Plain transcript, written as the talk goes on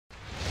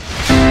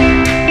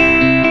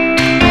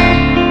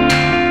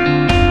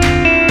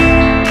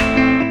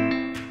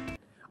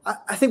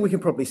think we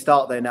can probably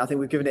start there now. I think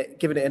we've given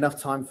it enough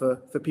time for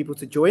people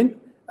to join.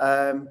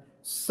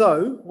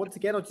 So once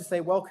again, I'll just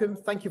say welcome.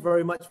 Thank you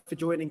very much for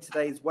joining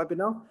today's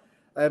webinar.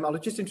 I'll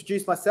just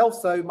introduce myself.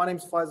 So my name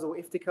is Faisal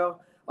Iftikhar.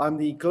 I'm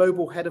the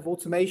Global Head of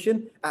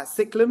Automation at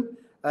Ciklum.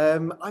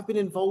 I've been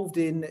involved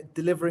in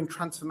delivering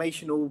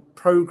transformational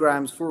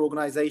programs for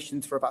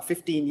organizations for about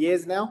 15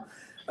 years now,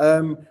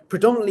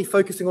 predominantly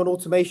focusing on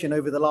automation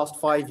over the last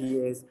 5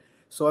 years.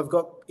 So I've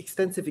got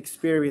extensive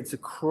experience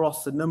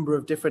across a number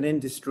of different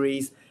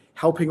industries,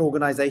 helping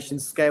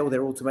organizations scale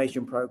their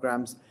automation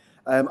programs.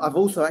 I've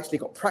also actually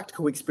got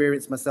practical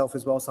experience myself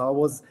as well. So I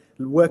was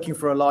working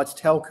for a large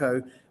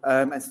telco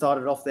and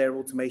started off their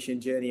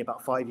automation journey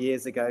about 5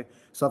 years ago.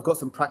 So I've got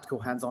some practical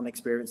hands-on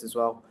experience as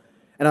well.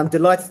 And I'm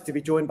delighted to be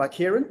joined by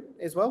Kieran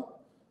as well.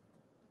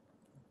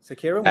 So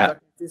Kieran, would you like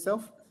to introduce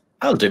yourself?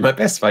 I'll do my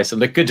best, Faisal.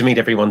 Look, good to meet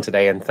everyone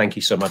today, and thank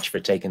you so much for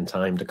taking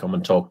time to come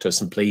and talk to us.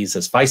 And please,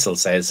 as Faisal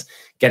says,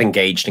 get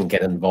engaged and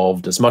get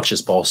involved as much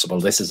as possible.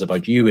 This is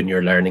about you and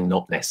your learning,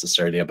 not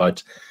necessarily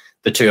about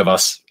the two of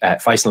us.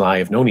 Faisal and I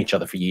have known each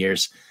other for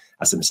years.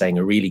 As I'm saying,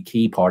 a really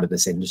key part of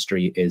this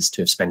industry is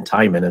to have spent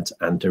time in it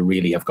and to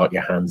really have got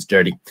your hands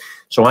dirty.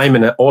 So I'm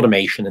an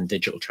automation and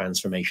digital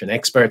transformation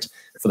expert.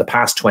 For the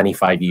past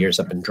 25 years,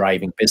 I've been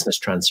driving business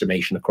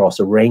transformation across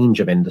a range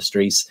of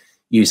industries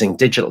using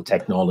digital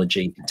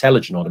technology,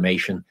 intelligent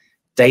automation,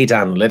 data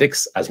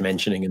analytics, as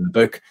mentioning in the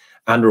book,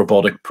 and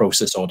robotic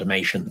process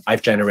automation.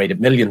 I've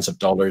generated millions of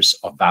dollars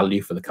of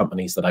value for the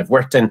companies that I've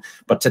worked in.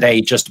 But today,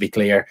 just to be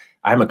clear,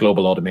 I'm a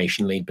global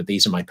automation lead, but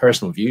these are my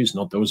personal views,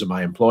 not those of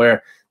my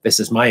employer. This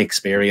is my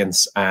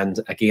experience.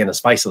 And again,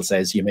 as Faisal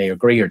says, you may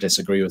agree or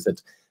disagree with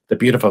it. The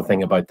beautiful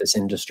thing about this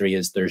industry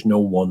is there's no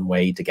one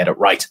way to get it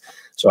right.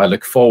 So I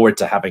look forward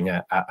to having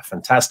a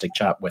fantastic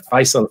chat with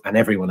Faisal and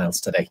everyone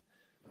else today.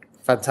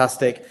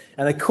 Fantastic.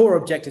 And the core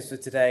objectives for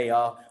today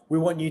are we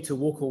want you to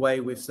walk away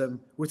with some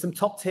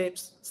top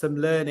tips, some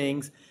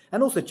learnings,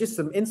 and also just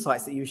some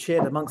insights that you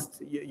shared amongst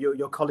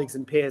your colleagues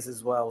and peers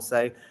as well.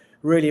 So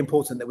really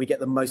important that we get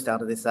the most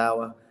out of this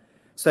hour.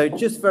 So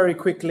just very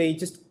quickly,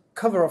 just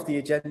cover off the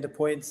agenda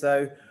points.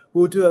 So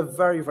we'll do a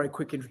very, very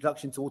quick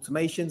introduction to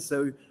automation.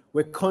 So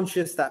we're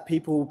conscious that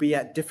people will be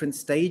at different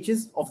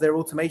stages of their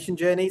automation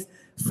journeys.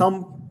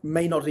 Some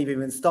may not have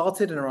even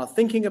started and are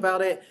thinking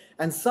about it,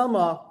 and some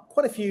are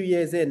quite a few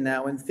years in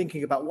now and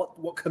thinking about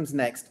what comes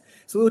next.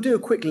 So we'll do a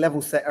quick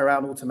level set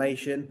around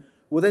automation.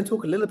 We'll then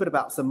talk a little bit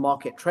about some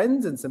market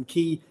trends and some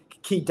key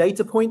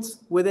data points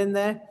within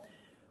there.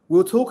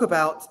 We'll talk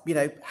about,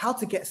 how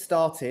to get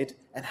started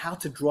and how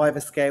to drive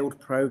a scaled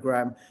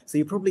program. So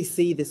you probably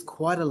see this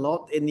quite a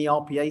lot in the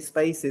RPA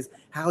space, is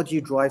how do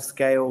you drive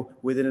scale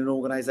within an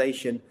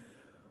organization?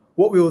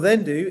 What we will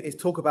then do is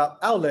talk about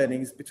our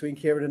learnings between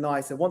Kieran and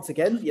I. So once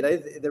again,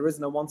 there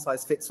isn't a one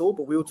size fits all,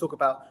 but we will talk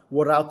about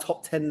what our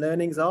top 10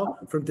 learnings are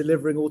from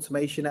delivering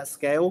automation at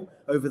scale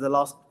over the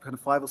last kind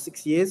of 5 or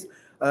 6 years.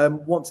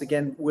 Once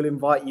again, we'll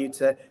invite you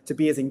to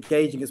be as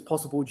engaging as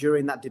possible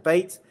during that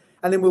debate.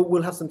 And then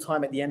we'll have some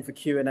time at the end for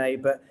Q&A.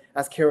 But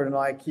as Kieran and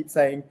I keep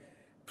saying,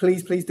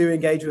 please do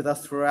engage with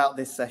us throughout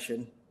this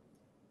session.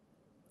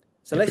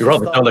 So let's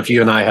rather dull if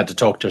you and I had to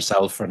talk to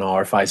ourselves for an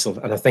hour,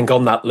 Faisal. And I think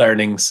on that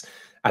learnings,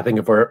 I think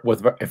if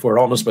we're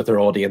honest with our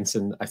audience,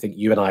 and I think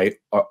you and I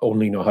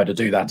only know how to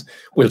do that,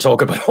 we'll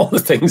talk about all the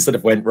things that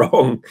have went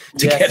wrong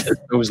to get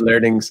those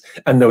learnings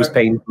and those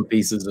painful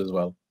pieces as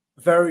well.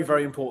 Very,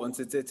 very important,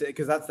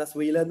 because that's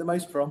where you learn the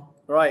most from.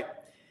 Right.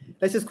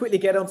 Let's just quickly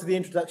get on to the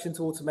introduction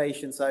to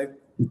automation. So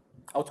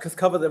I'll just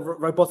cover the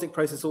robotic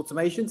process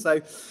automation.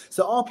 So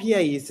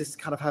RPA is just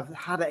kind of have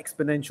had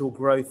exponential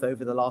growth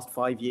over the last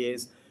 5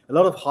 years. A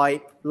lot of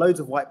hype,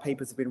 loads of white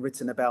papers have been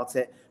written about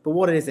it. But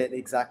what is it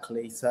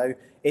exactly? So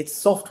it's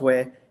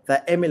software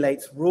that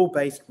emulates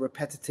rule-based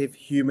repetitive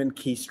human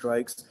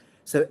keystrokes.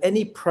 So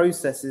any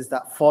processes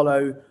that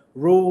follow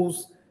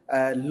rules,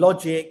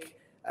 logic,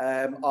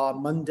 are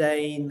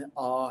mundane,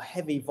 are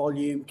heavy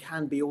volume,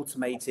 can be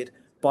automated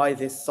by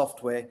this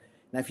software.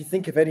 Now, if you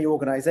think of any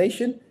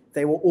organization,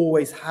 they will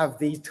always have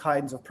these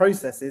kinds of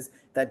processes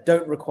that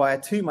don't require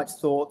too much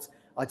thought,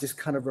 are just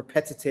kind of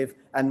repetitive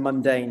and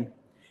mundane.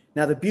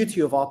 Now, the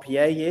beauty of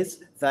RPA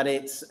is that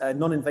it's a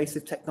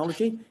non-invasive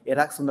technology. It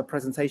acts on the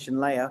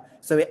presentation layer,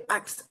 so it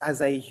acts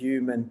as a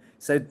human.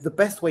 So the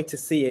best way to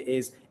see it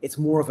is it's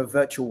more of a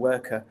virtual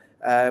worker,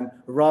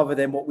 rather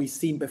than what we've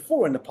seen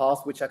before in the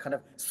past, which are kind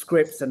of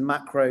scripts and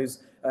macros,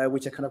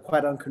 which are kind of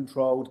quite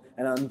uncontrolled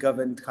and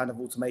ungoverned kind of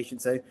automation.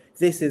 So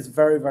this is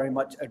very, very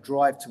much a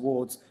drive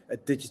towards a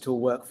digital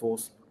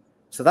workforce.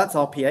 So that's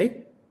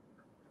RPA.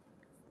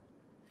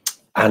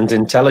 And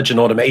intelligent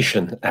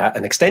automation,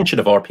 an extension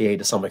of RPA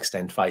to some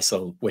extent,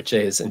 Faisal, which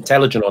is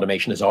intelligent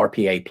automation is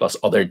RPA plus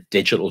other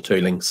digital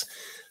toolings.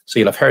 So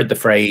you'll have heard the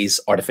phrase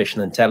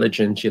artificial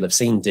intelligence, you'll have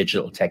seen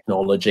digital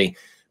technology.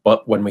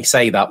 But when we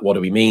say that, what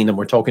do we mean? And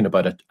we're talking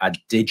about a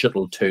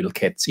digital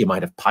toolkit. So you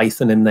might have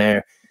Python in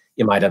there,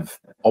 You might have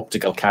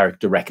optical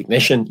character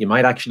recognition. You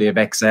might actually have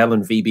Excel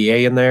and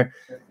VBA in there.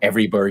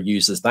 Everybody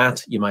uses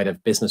that. You might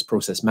have business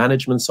process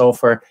management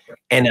software,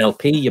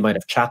 NLP. You might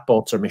have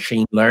chatbots or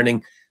machine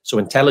learning. So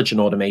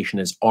intelligent automation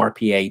is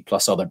RPA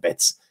plus other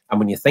bits. And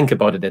when you think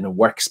about it in a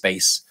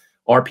workspace,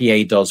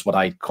 RPA does what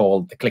I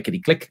call the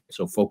clickety-click.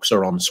 So folks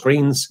are on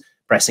screens,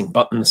 pressing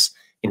buttons.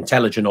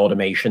 Intelligent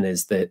automation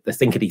is the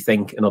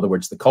thinkety-think, in other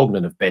words, the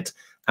cognitive bit.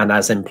 And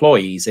as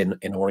employees in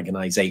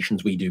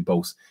organizations, we do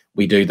both.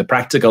 We do the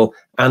practical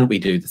and we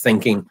do the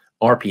thinking.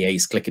 RPA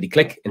is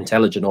clickety-click.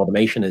 Intelligent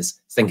automation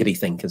is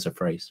thinkety-think as a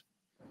phrase.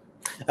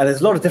 And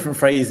there's a lot of different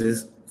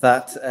phrases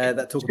that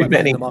talk about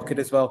this in the market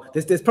as well.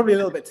 There's probably a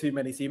little bit too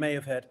many. So you may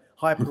have heard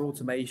hyper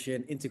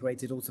automation,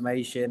 integrated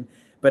automation,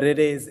 but it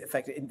is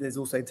effective. There's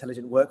also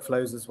intelligent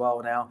workflows as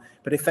well now.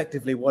 But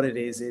effectively, what it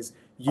is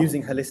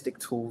using holistic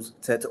tools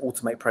to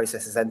automate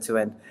processes end to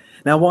end.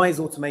 Now, why is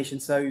automation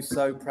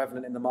so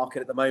prevalent in the market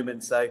at the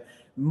moment? So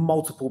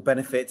multiple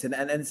benefits, and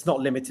it's not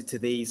limited to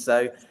these.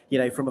 So, you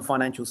know, from a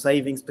financial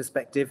savings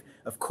perspective,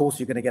 of course,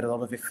 you're going to get a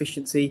lot of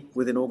efficiency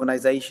within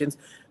organizations,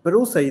 but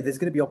also there's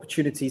going to be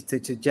opportunities to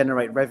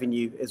generate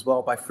revenue as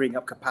well by freeing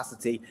up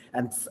capacity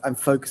and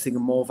focusing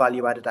on more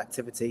value-added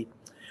activity.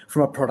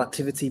 From a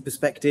productivity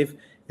perspective,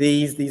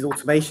 these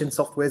automation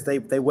softwares,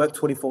 they work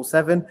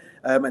 24/7,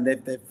 and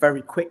they're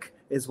very quick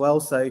as well.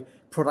 So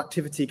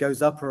productivity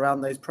goes up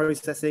around those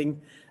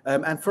processing,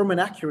 and from an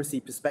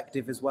accuracy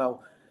perspective as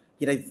well.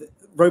 You know,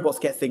 robots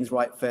get things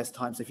right first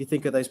time. So if you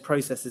think of those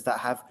processes that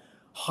have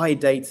high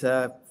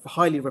data,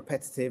 highly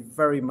repetitive,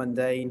 very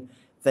mundane,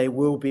 they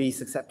will be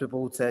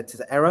susceptible to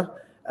error.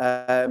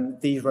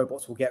 These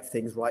robots will get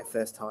things right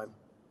first time.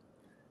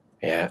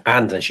 Yeah,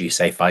 and as you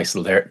say,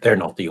 Faisal, they're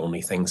not the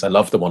only things. I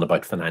love the one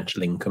about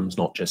financial incomes,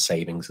 not just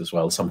savings as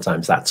well.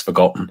 Sometimes that's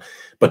forgotten.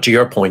 But to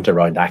your point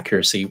around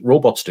accuracy,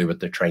 robots do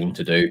what they're trained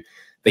to do.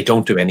 They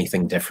don't do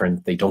anything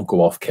different. They don't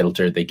go off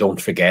kilter. They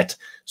don't forget.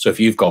 So if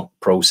you've got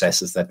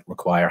processes that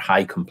require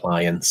high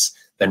compliance,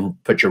 then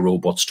put your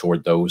robots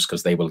toward those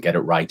because they will get it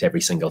right every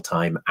single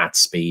time at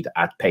speed,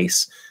 at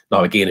pace.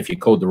 Now, again, if you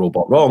code the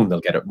robot wrong, they'll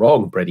get it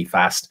wrong pretty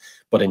fast.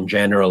 But in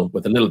general,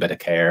 with a little bit of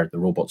care, the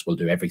robots will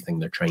do everything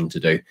they're trained to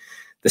do.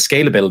 The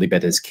scalability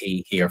bit is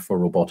key here for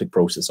robotic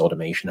process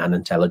automation and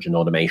intelligent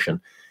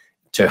automation.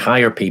 To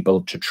hire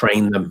people, to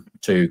train them,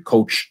 to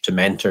coach, to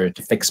mentor,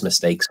 to fix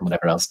mistakes and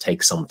whatever else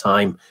takes some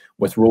time.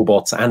 With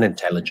robots and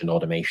intelligent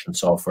automation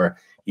software,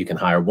 you can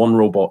hire one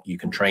robot, you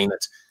can train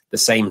it. The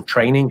same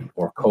training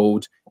or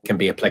code can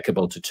be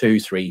applicable to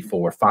 2, 3,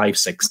 4, 5,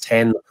 6,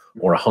 10,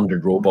 or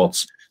 100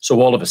 robots. So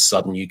all of a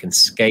sudden, you can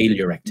scale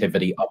your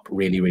activity up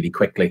really, really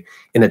quickly.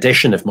 In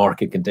addition, if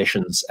market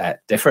conditions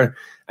differ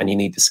and you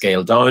need to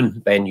scale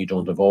down, then you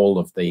don't have all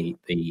of the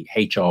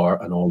HR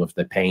and all of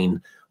the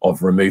pain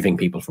of removing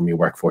people from your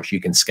workforce. You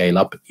can scale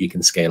up, you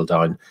can scale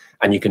down,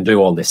 and you can do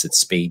all this at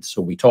speed.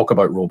 So we talk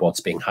about robots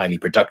being highly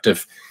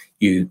productive.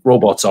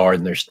 Robots are,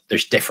 and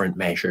there's different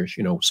measures.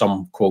 You know,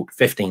 some quote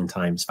 15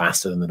 times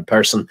faster than a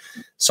person.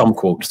 Some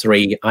quote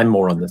 3. I'm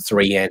more on the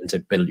 3 end to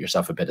build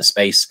yourself a bit of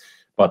space.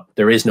 But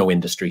there is no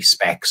industry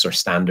specs or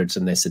standards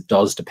in this. It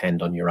does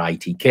depend on your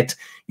IT kit,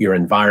 your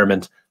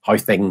environment, how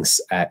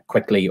things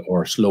quickly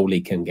or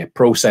slowly can get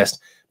processed.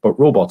 But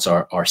robots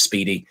are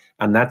speedy,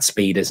 and that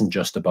speed isn't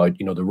just about,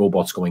 you know, the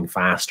robots going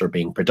fast or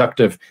being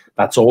productive.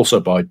 That's also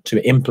about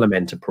to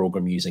implement a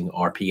program using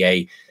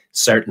RPA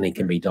certainly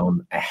can be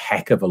done a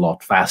heck of a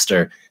lot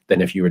faster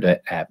than if you were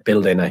to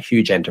build in a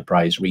huge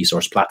enterprise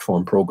resource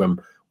platform program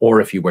or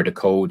if you were to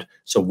code.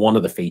 So one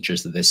of the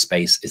features of this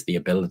space is the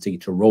ability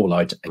to roll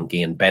out and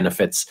gain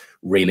benefits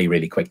really,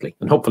 really quickly.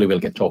 And hopefully we'll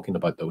get talking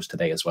about those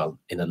today as well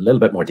in a little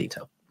bit more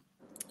detail.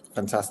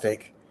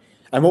 Fantastic.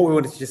 And what we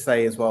wanted to just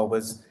say as well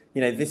was, you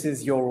know, this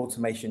is your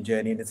automation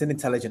journey, and it's an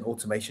intelligent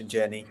automation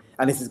journey,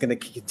 and this is going to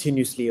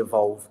continuously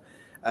evolve.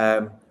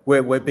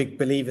 We're big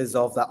believers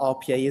of that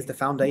RPA is the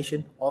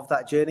foundation of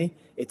that journey.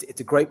 It's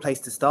a great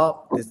place to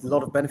start. There's a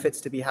lot of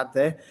benefits to be had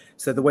there.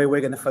 So the way we're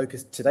going to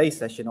focus today's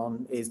session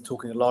on is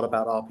talking a lot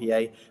about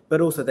RPA,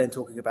 but also then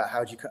talking about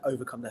how do you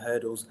overcome the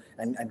hurdles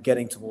and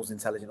getting towards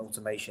intelligent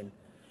automation.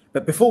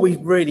 But before we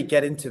really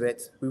get into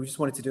it, we just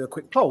wanted to do a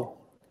quick poll,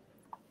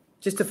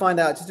 just to find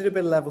out, just to do a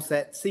bit of level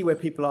set, see where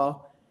people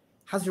are.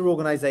 Has your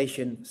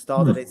organization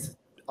started its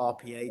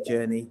RPA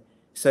journey?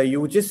 So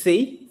you will just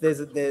see there's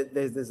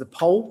a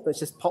poll that's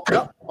just popped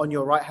up on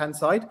your right-hand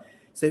side.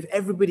 So if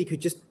everybody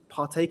could just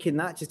partake in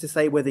that, just to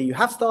say whether you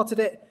have started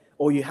it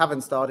or you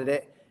haven't started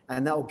it,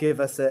 and that will give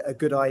us a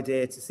good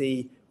idea to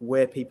see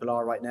where people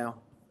are right now.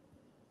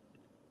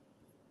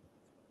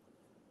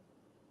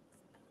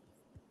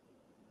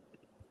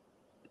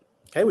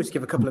 Okay, we'll just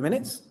give a couple of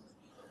minutes.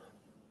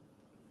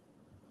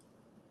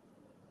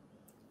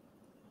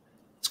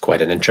 It's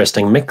quite an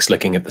interesting mix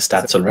looking at the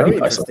stats already. Very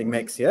interesting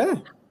mix, yeah.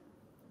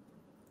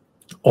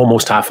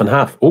 Almost half and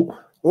half. Now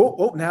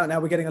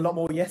we're getting a lot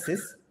more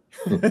yeses.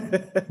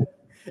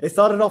 It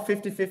started off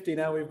 50-50.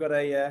 Now we've got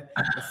a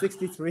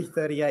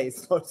 63-38.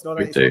 So it's not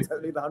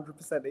totally the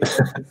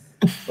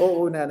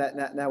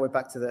 100%. Now we're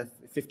back to the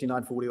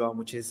 59-41,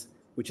 which is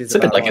which is it's a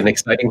bit like an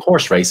exciting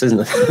horse race, isn't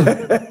it?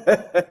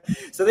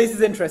 So this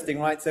is interesting,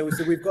 right? So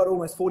we've got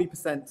almost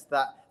 40%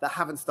 that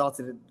haven't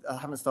started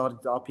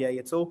RPA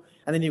at all,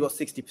 and then you've got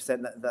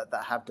 60%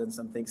 that have done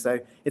something. So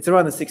it's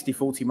around the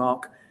 60-40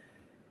 mark.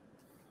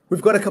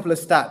 We've got a couple of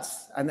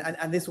stats,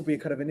 and this will be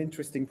kind of an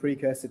interesting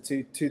precursor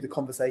to the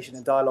conversation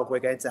and dialogue we're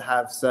going to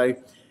have. So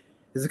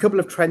there's a couple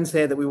of trends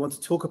here that we want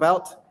to talk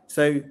about.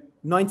 So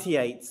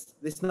 98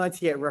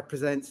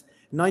 represents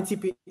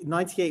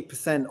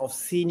 98% of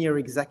senior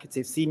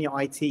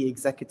IT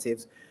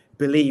executives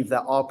believe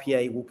that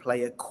RPA will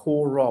play a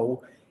core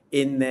role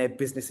in their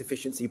business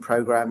efficiency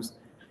programs.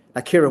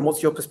 Now, Kieran,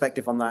 what's your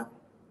perspective on that?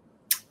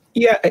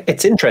 Yeah,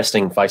 it's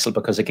interesting, Faisal,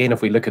 because again,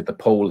 if we look at the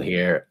poll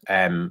here,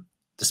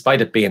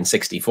 despite it being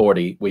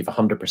 60-40, we've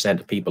 100%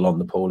 of people on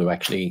the poll who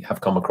actually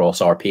have come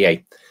across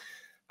RPA.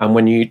 And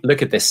when you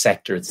look at this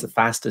sector, it's the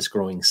fastest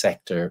growing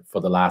sector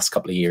for the last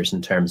couple of years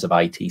in terms of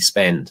IT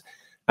spend.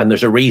 And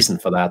there's a reason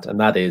for that, and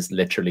that is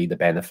literally the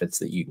benefits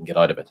that you can get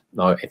out of it.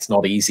 Now, it's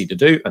not easy to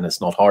do, and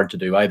it's not hard to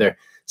do either.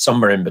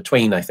 Somewhere in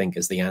between, I think,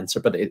 is the answer.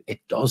 But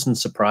it doesn't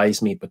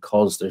surprise me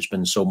because there's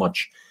been so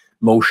much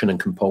motion and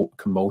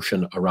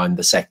commotion around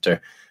the sector.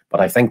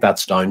 But I think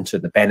that's down to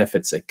the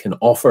benefits it can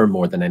offer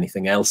more than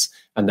anything else.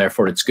 And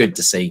therefore, it's good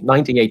to see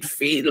 98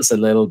 feels a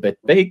little bit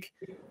big.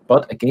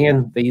 But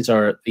again, these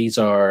are it's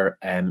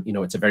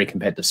a very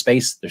competitive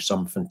space. There's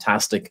some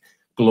fantastic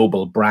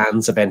global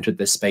brands have entered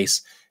this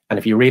space. And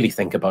if you really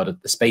think about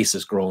it, the space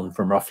has grown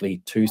from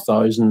roughly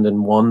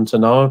 2001 to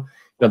now.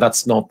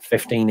 That's not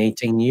 15,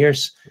 18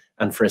 years.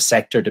 And for a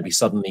sector to be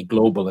suddenly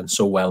global and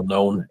so well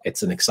known,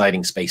 it's an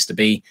exciting space to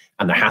be.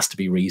 And there has to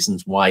be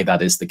reasons why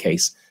that is the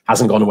case.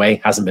 Hasn't gone away,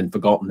 hasn't been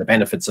forgotten. The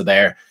benefits are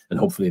there. And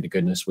hopefully, the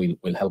goodness,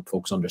 we'll help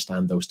folks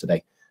understand those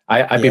today.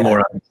 I'd be more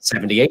around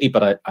 70, 80,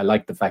 but I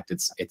like the fact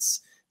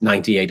it's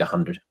 98,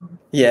 100.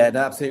 Yeah,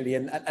 no, absolutely.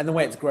 And the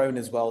way it's grown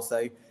as well.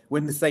 So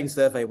when the same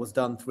survey was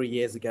done 3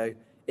 years ago,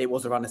 it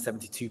was around a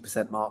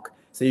 72% mark.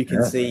 So you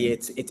can see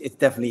it's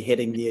definitely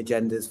hitting the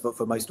agendas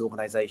for most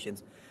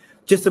organizations.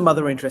 Just some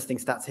other interesting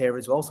stats here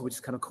as well. So we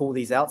just kind of call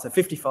these out. So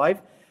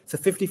 55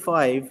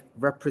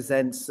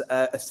 represents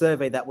a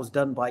survey that was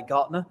done by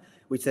Gartner,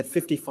 which said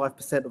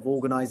 55% of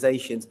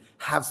organizations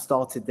have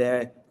started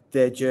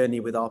their journey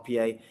with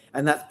RPA.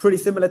 And that's pretty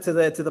similar to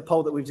the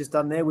poll that we've just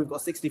done there. We've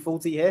got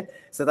 60-40 here.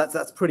 So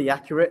that's pretty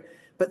accurate.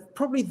 But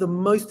probably the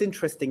most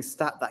interesting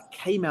stat that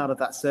came out of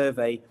that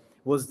survey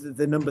was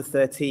the number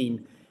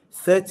 13.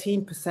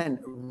 13%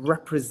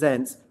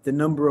 represents the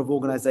number of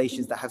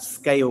organizations that have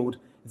scaled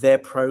their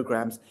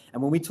programs.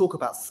 And when we talk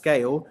about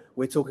scale,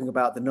 we're talking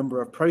about the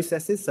number of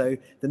processes. So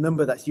the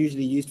number that's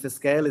usually used for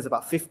scale is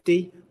about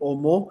 50 or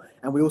more.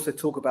 And we also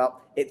talk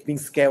about it being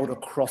scaled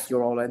across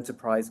your whole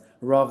enterprise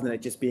rather than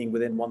it just being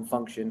within one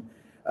function.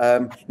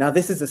 Now,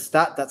 this is a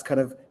stat that's kind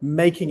of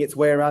making its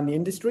way around the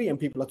industry, and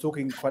people are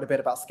talking quite a bit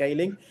about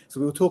scaling. So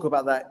we'll talk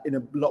about that in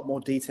a lot more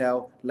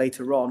detail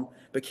later on.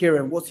 But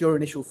Kieran, what's your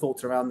initial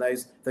thoughts around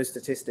those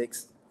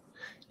statistics?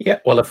 Yeah,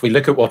 well, if we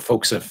look at what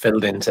folks have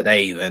filled in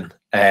today, then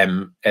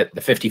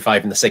the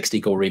 55 and the 60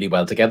 go really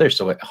well together.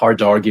 So it's hard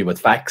to argue with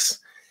facts.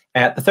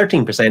 The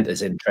 13%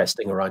 is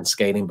interesting around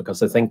scaling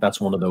because I think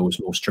that's one of those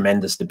most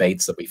tremendous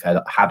debates that we've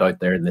had out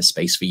there in this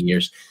space for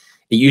years.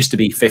 It used to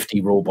be 50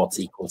 robots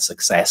equals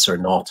success or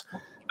not.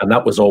 And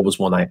that was always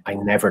one I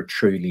never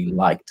truly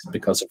liked,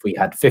 because if we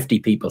had 50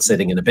 people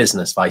sitting in a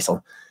business,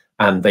 Faisal,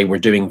 and they were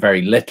doing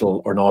very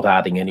little or not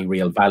adding any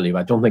real value,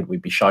 I don't think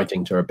we'd be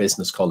shouting to our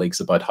business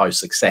colleagues about how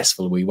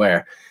successful we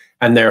were.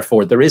 And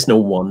therefore, there is no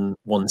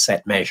one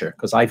set measure,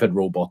 because I've had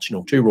robots,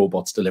 2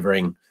 robots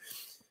delivering,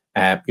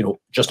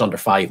 just under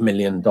 $5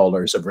 million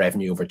of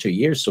revenue over 2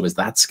 years. So is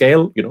that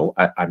scale?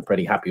 I'm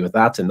pretty happy with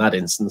that in that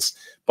instance.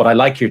 But I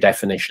like your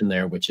definition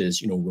there, which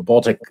is,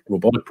 robotic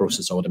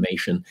process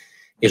automation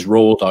is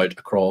rolled out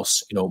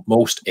across,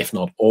 most, if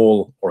not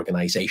all,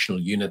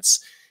 organizational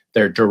units.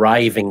 They're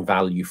deriving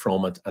value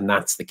from it, and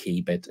that's the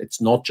key bit.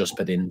 It's not just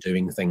put in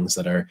doing things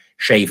that are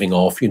shaving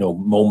off,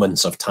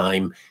 moments of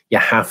time. You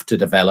have to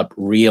develop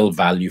real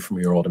value from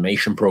your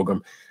automation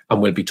program.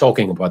 And we'll be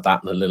talking about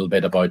that in a little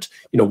bit about,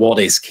 what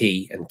is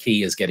key. And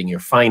key is getting your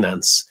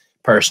finance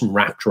person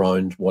wrapped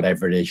around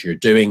whatever it is you're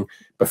doing.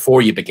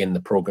 Before you begin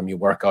the program, you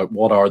work out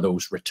what are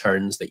those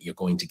returns that you're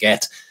going to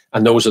get.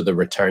 And those are the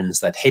returns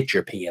that hit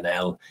your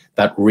P&L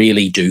that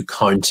really do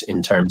count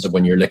in terms of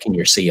when you're looking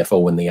your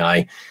CFO in the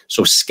eye.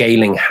 So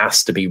scaling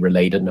has to be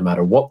related, no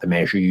matter what the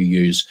measure you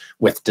use,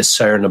 with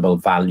discernible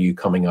value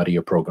coming out of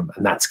your program.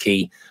 And that's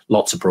key.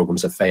 Lots of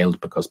programs have failed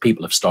because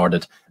people have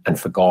started and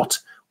forgot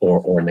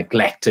or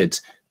neglected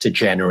to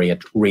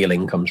generate real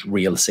incomes,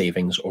 real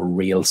savings, or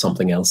real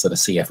something else that a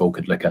CFO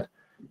could look at.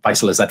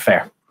 Faisal, is that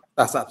fair?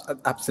 That's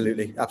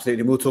absolutely.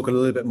 We'll talk a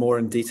little bit more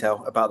in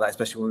detail about that,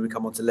 especially when we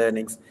come on to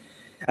learnings.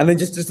 And then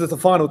just as the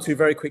final 2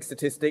 very quick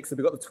statistics, so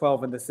we've got the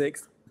 12 and the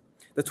 6.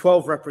 The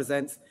 12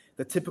 represents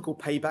the typical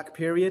payback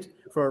period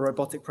for a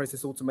robotic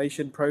process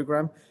automation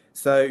program.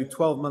 So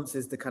 12 months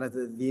is the kind of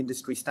the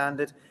industry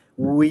standard.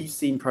 We've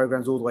seen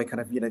programs all the way kind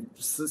of,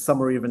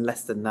 some are even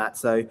less than that.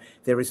 So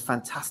there is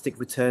fantastic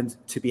returns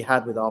to be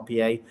had with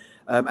RPA.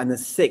 And the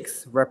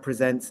 6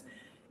 represents,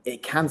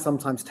 it can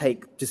sometimes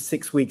take just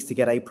 6 weeks to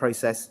get a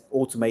process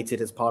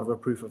automated as part of a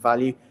proof of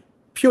value,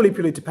 purely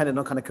dependent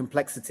on kind of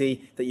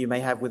complexity that you may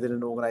have within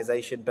an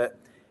organization. But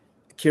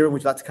Kieran,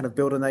 would you like to kind of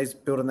build on those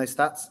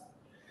stats?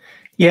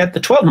 Yeah, the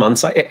 12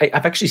 months,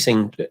 I've actually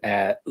seen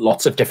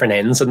lots of different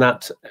ends in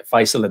that,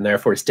 Faisal, and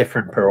therefore it's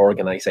different per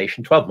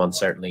organization. 12 months,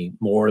 certainly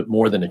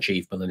more than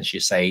achievable. And as you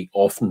say,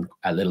 often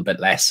a little bit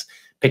less.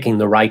 Picking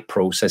the right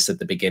process at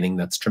the beginning,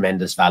 that's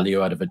tremendous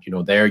value out of it.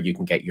 There you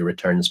can get your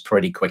returns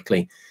pretty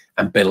quickly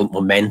and build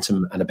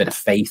momentum and a bit of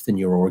faith in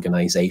your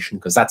organization,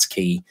 because that's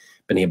key.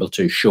 Being able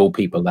to show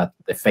people that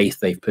the faith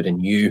they've put in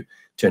you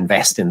to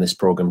invest in this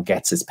program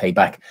gets its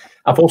payback.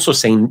 I've also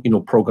seen,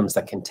 programs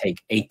that can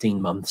take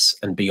 18 months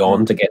and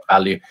beyond to get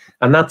value.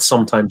 And that's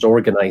sometimes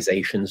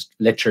organizations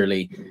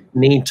literally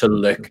need to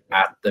look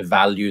at the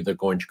value they're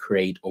going to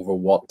create over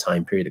what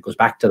time period. It goes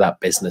back to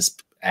that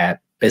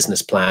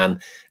business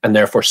plan. And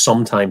therefore,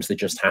 sometimes they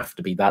just have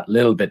to be that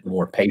little bit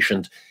more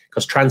patient,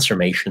 because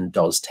transformation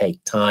does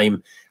take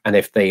time. And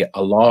if they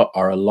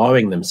are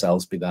allowing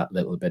themselves to be that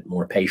little bit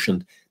more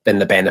patient, then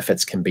the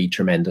benefits can be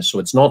tremendous. So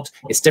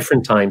it's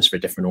different times for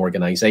different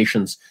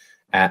organizations.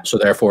 So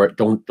therefore,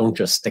 don't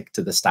just stick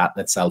to the stat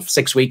in itself.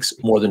 6 weeks,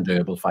 more than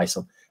doable,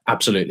 Faisal.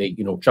 Absolutely.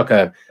 Chuck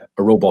a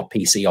robot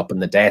PC up in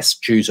the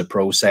desk, choose a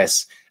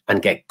process,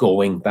 and get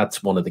going.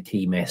 That's one of the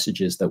key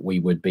messages that we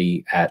would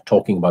be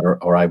talking about,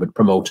 or I would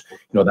promote.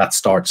 That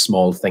start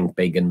small, think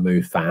big, and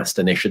move fast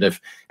initiative.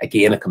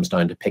 Again, it comes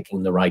down to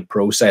picking the right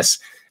process.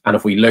 And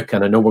if we look,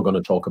 and I know we're going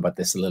to talk about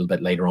this a little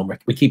bit later on,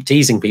 we keep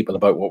teasing people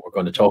about what we're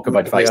going to talk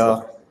about,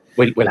 Faisal.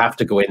 We'll have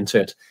to go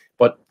into it.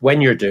 But when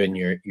you're doing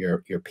your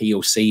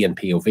POC and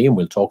POV, and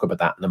we'll talk about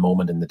that in a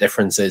moment, and the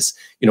difference is,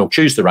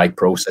 choose the right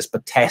process,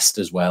 but test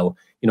as well.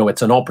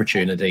 It's an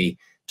opportunity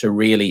to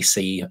really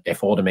see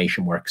if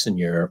automation works in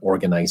your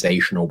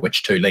organization or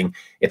which tooling.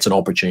 It's an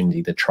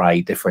opportunity to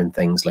try different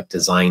things like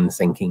design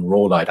thinking,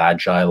 roll out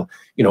agile,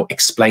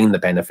 explain the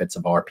benefits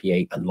of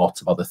RPA and lots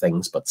of other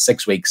things. But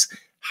 6 weeks,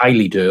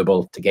 highly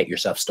doable to get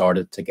yourself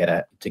started, to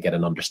get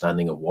an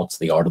understanding of what's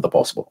the art of the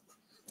possible.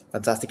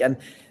 Fantastic. And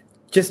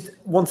just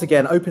once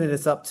again, opening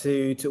this up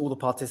to all the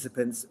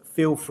participants,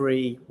 feel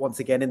free once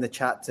again in the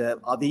chat,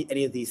 are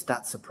any of these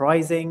stats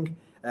surprising?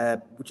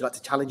 Would you like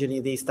to challenge any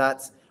of these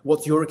stats?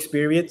 What's your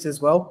experience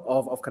as well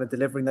of kind of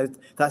delivering those?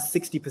 That's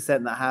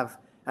 60% that have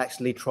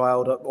actually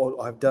trialed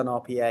or have done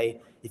RPA.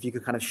 If you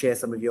could kind of share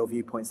some of your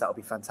viewpoints, that would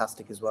be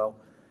fantastic as well.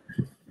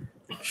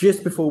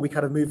 Just before we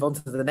kind of move on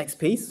to the next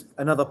piece,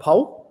 another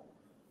poll.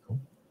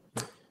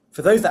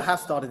 For those that have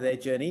started their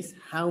journeys,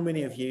 how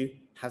many of you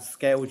have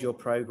scaled your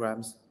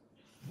programs?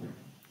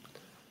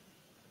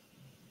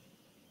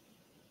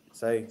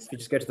 So if you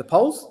just go to the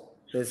polls,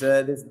 there's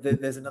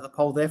another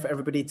poll there for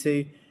everybody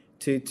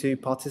to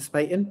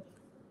participate in.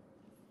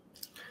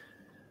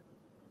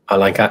 I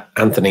like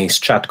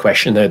Anthony's chat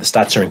question there. The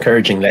stats are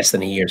encouraging. Less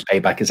than a year's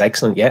payback is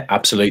excellent. Yeah,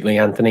 absolutely,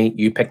 Anthony.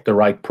 You pick the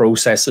right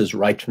processes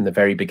right from the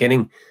very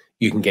beginning,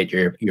 you can get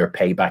your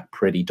payback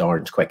pretty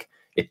darned quick.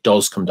 It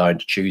does come down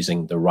to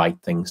choosing the right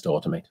things to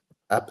automate.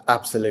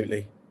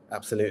 Absolutely.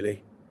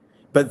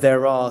 But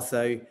there are,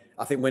 so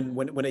I think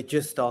when it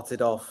just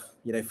started off,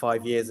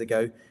 5 years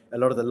ago, a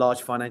lot of the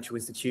large financial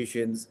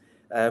institutions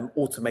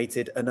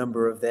automated a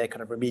number of their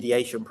kind of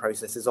remediation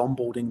processes,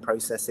 onboarding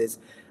processes,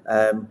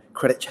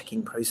 credit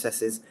checking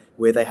processes,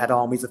 where they had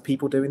armies of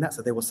people doing that.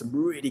 So there were some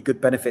really good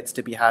benefits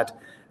to be had.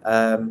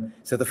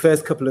 So the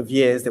first couple of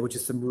years, there were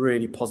just some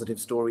really positive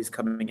stories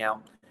coming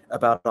out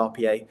about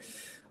RPA.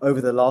 Over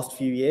the last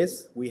few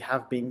years, we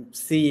have been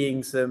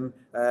seeing some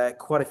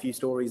quite a few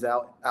stories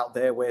out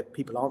there where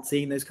people aren't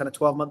seeing those kind of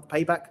 12-month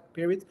payback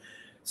periods.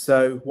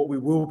 So what we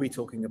will be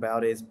talking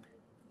about is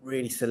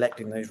really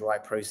selecting those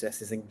right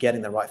processes and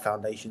getting the right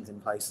foundations in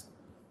place.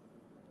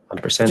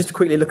 100%. Just to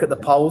quickly look at the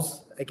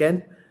polls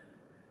again.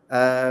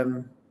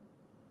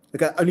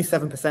 Look at only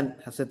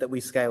 7% have said that we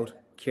scaled,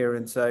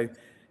 Kieran. So,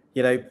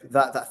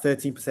 that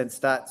 13%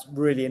 stats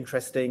really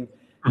interesting.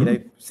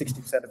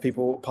 60%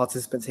 of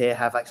participants here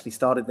have actually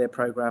started their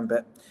program,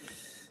 but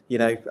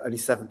only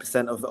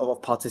 7%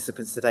 of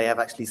participants today have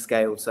actually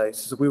scaled. So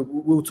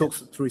we'll talk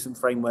through some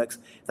frameworks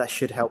that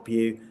should help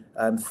you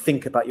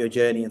think about your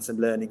journey and some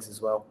learnings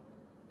as well.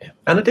 Yeah.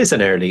 And it's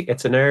an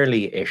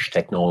early-ish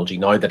technology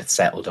now that it's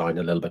settled down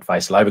a little bit,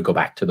 Faisal. I would go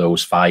back to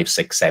those 5,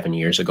 6, 7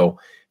 years ago,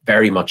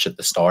 very much at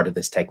the start of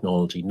this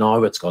technology.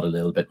 Now it's got a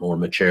little bit more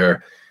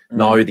mature.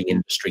 Now the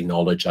industry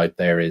knowledge out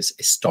there is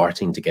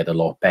starting to get a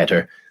lot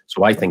better.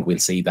 So I think we'll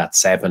see that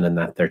 7 and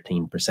that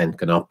 13%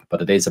 going up,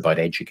 but it is about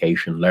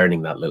education,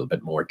 learning that little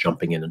bit more,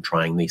 jumping in and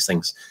trying these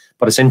things.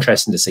 But it's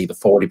interesting to see the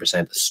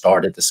 40% has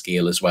started to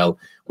scale as well,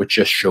 which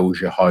just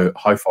shows you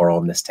how far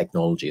on this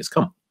technology has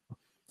come.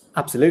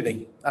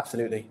 Absolutely.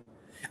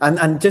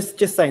 And just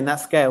saying that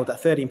scale,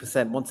 that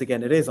 13%, once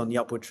again, it is on the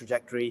upward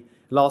trajectory.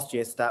 Last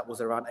year's stat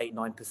was around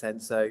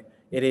 8-9%. So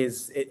it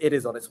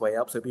is on its way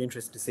up. So it'll be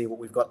interesting to see what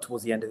we've got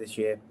towards the end of this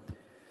year.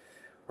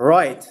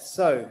 Right.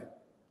 So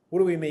what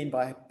do we mean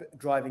by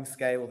driving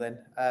scale then?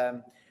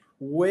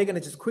 We're going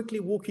to just quickly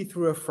walk you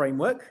through a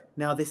framework.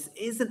 Now, this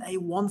isn't a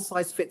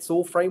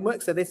one-size-fits-all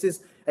framework. So this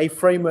is a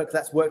framework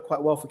that's worked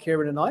quite well for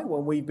Kieran and I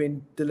when we've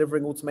been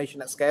delivering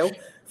automation at scale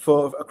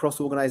across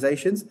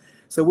organizations.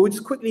 So we'll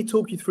just quickly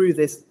talk you through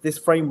this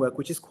framework,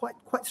 which is quite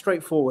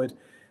straightforward.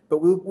 But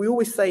we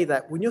always say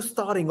that when you're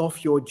starting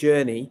off your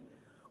journey,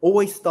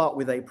 always start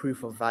with a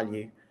proof of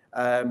value,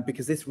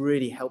 because this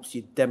really helps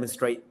you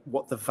demonstrate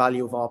what the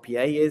value of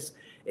RPA is.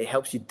 It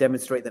helps you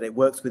demonstrate that it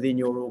works within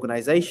your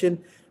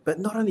organization. But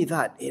not only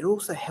that, it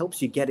also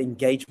helps you get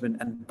engagement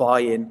and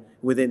buy-in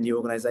within the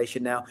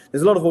organization. Now,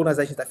 there's a lot of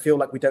organizations that feel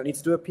like we don't need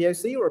to do a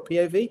POC or a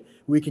POV.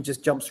 We can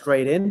just jump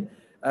straight in.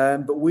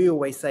 But we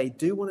always say,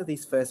 do one of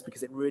these first,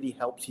 because it really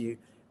helps you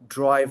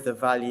drive the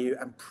value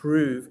and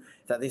prove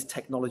that this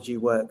technology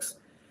works.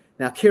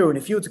 Now, Kieran,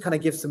 if you were to kind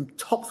of give some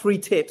top 3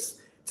 tips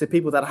to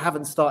people that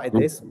haven't started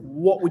this,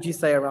 what would you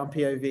say around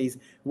POVs?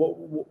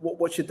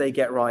 What should they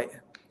get right?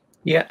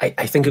 Yeah,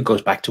 I think it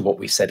goes back to what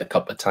we said a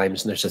couple of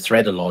times, and there's a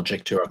thread of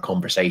logic to our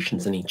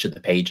conversations in each of the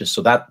pages.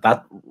 So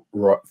that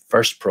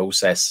first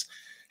process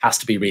has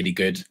to be really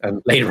good.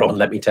 And later on,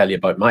 let me tell you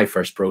about my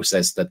first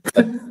process that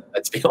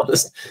let's be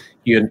honest,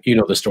 you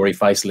know the story,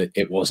 Faisal,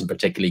 it wasn't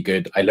particularly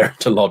good. I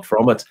learned a lot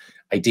from it.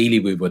 Ideally,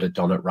 we would have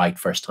done it right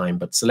first time,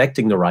 but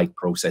selecting the right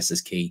process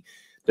is key.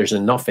 There's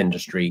enough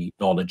industry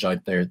knowledge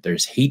out there.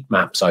 There's heat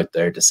maps out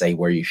there to say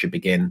where you should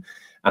begin.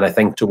 And I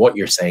think to what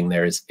you're saying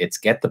there is it's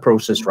get the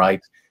process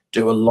right.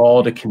 Do a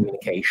lot of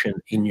communication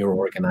in your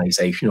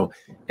organization,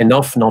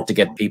 enough not to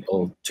get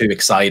people too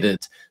excited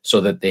so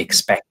that they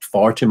expect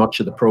far too much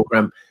of the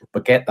program,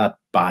 but get that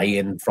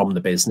buy-in from the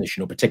business,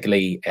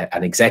 particularly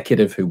an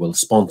executive who will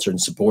sponsor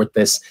and support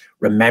this.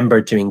 Remember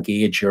to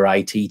engage your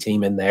IT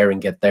team in there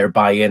and get their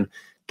buy-in.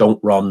 Don't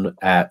run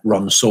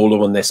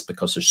solo on this,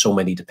 because there's so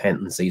many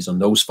dependencies on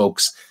those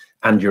folks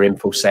and your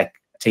InfoSec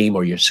team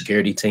or your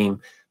security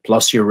team,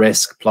 plus your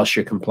risk, plus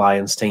your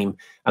compliance team.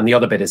 And the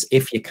other bit is,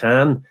 if you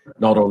can,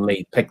 not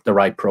only pick the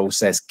right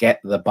process, get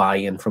the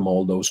buy-in from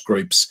all those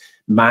groups,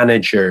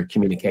 manage your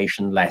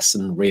communication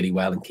lesson really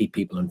well and keep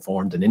people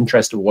informed and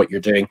interested in what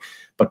you're doing,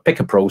 but pick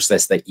a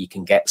process that you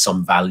can get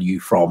some value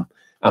from.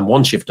 And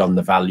once you've done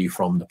the value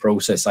from the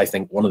process, I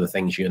think one of the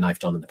things you and I've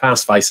done in the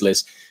past, Faisal,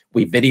 is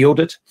we videoed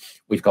it.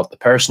 We've got the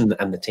person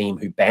and the team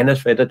who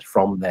benefited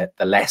from the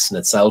lesson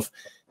itself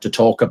to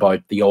talk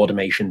about the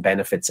automation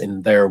benefits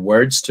in their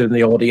words to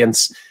the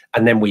audience.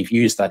 And then we've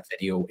used that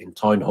video in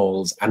town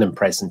halls and in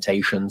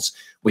presentations.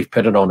 We've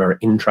put it on our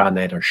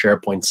intranet or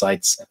SharePoint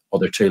sites.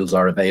 Other tools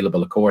are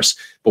available, of course,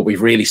 but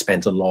we've really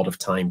spent a lot of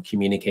time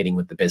communicating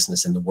with the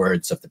business in the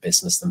words of the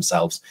business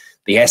themselves.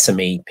 The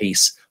SME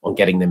piece on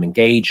getting them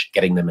engaged,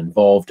 getting them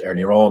involved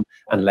earlier on,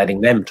 and letting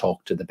them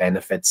talk to the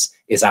benefits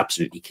is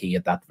absolutely key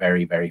at that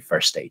very, very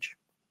first stage.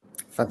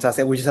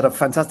 Fantastic. We just had a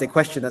fantastic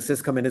question that's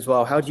just come in as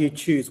well. How do you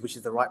choose which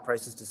is the right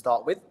process to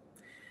start with?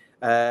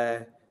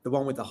 The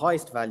one with the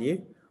highest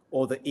value,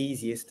 or the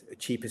easiest,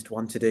 cheapest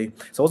one to do?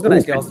 So I was going to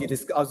actually ask you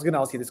this. I was going to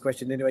ask you this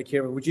question anyway,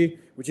 Kieran. Would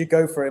you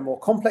go for a more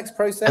complex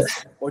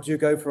process, or do you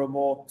go for a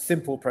more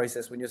simple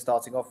process when you're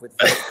starting off with?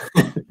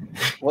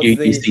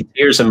 You see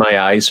tears in my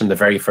eyes from the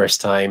very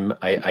first time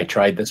I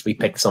tried this. We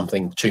picked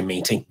something too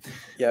meaty.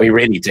 Yeah. We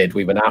really did.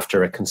 We went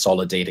after a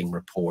consolidating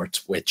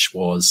report, which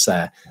was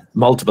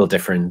multiple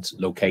different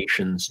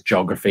locations,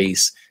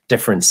 geographies,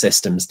 different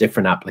systems,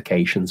 different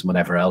applications,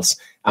 whatever else.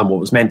 And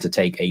what was meant to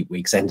take 8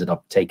 weeks ended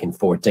up taking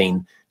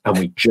 14. And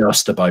we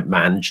just about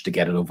managed to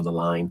get it over the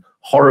line.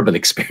 Horrible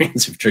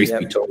experience, if truth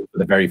be told, for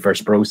the very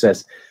first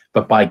process.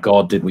 But by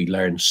God, did we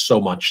learn so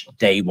much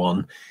day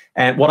one.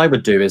 And what I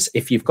would do is,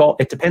 if you've got,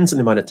 it depends on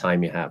the amount of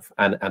time you have,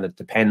 and it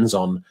depends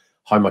on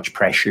how much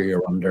pressure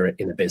you're under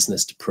in a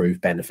business to prove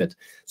benefit.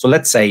 So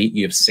let's say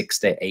you have 6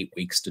 to 8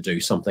 weeks to do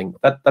something.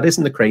 That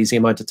isn't a crazy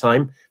amount of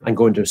time. I'm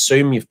going to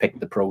assume you've picked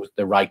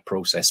the right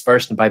process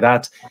first. And by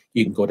that,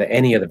 you can go to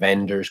any of the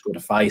vendors, go to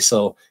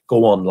Faisal,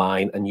 go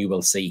online, and you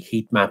will see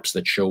heat maps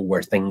that show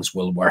where things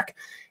will work.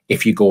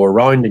 If you go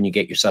around and you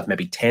get yourself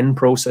maybe 10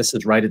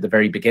 processes right at the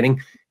very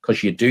beginning,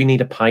 because you do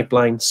need a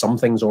pipeline. Some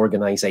things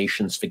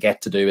organizations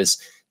forget to do is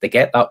they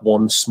get that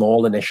one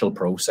small initial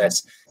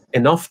process,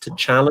 enough to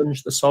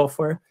challenge the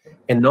software,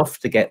 enough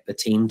to get the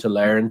team to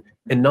learn,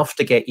 enough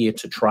to get you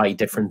to try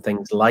different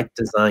things like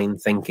design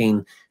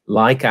thinking,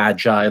 like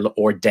agile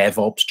or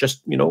DevOps,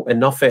 just,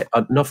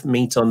 enough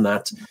meat on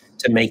that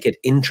to make it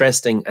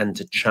interesting and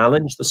to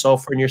challenge the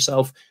software in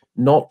yourself.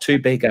 Not too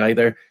big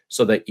either,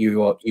 so that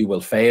you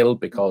will fail,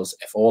 because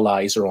if all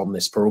eyes are on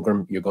this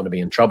program, you're going to be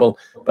in trouble.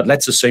 But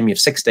let's assume you have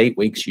 6 to 8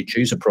 weeks, you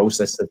choose a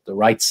process at the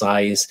right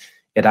size,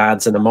 it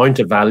adds an amount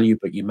of value,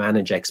 but you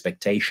manage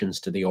expectations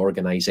to the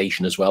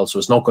organization as well. So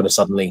it's not going to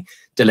suddenly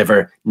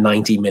deliver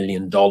 $90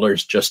 million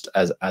just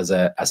as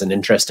an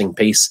interesting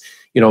piece.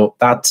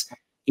 That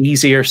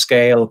easier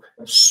scale,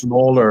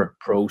 smaller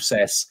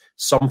process,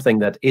 something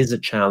that is a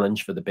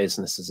challenge for the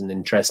business, isn't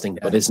interesting,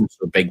 but isn't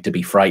so big to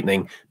be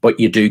frightening. But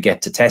you do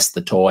get to test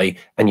the toy,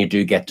 and you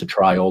do get to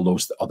try all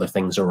those other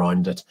things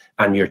around it.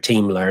 And your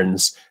team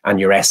learns, and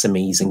your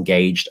SMEs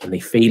engaged, and they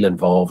feel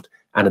involved.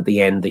 And at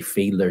the end, they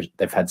feel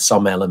they've had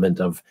some element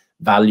of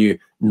value,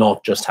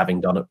 not just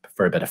having done it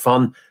for a bit of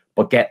fun,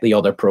 but get the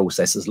other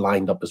processes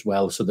lined up as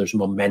well. So there's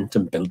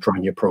momentum built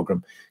around your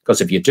program.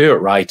 Because if you do it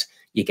right,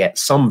 you get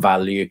some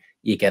value,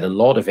 you get a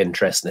lot of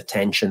interest and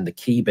attention. The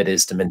key bit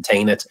is to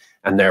maintain it,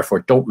 and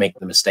therefore don't make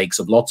the mistakes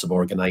of lots of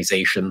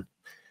organizations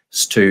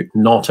to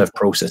not have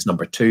process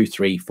number 2,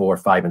 3, 4,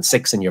 5, and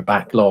 6 in your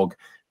backlog.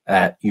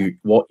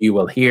 What you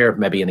will hear,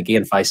 maybe, and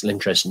again, Faisal,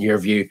 interest in your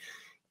view,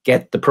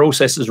 get the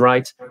processes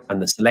right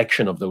and the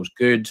selection of those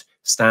good,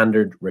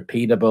 standard,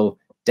 repeatable,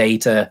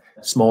 data,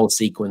 small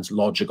sequence,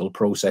 logical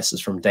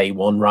processes from day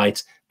one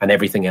right, and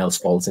everything else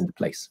falls into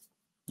place.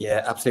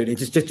 Yeah, absolutely.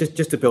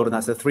 Just to build on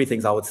that, so 3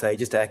 things I would say,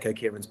 just to echo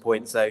Kieran's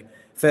point. So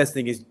first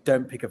thing is,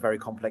 don't pick a very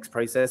complex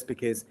process,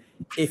 because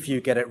if you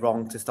get it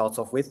wrong to start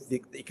off with,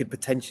 it could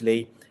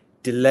potentially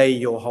delay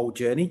your whole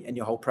journey and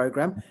your whole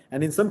program.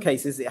 And in some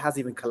cases, it has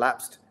even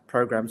collapsed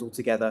programs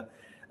altogether.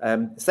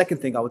 Second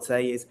thing I would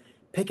say is,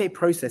 pick a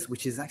process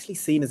which is actually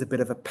seen as a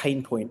bit of a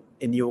pain point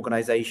in the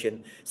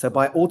organization. So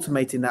by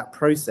automating that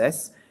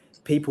process,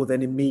 people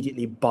then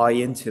immediately buy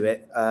into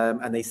it,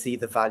 and they see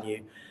the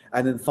value.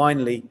 And then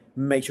finally,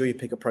 make sure you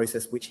pick a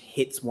process which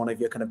hits one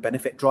of your kind of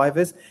benefit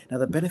drivers. Now,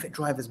 the benefit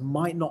drivers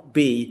might not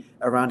be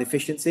around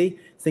efficiency.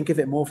 Think of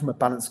it more from a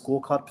balanced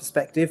scorecard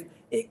perspective.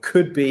 It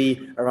could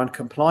be around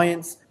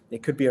compliance.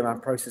 It could be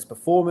around process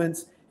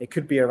performance. It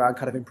could be around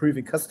kind of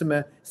improving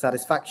customer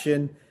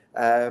satisfaction.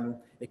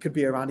 It could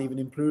be around even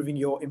improving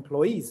your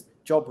employees'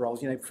 job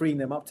roles, freeing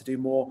them up to do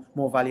more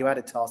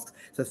value-added tasks.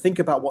 So think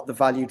about what the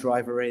value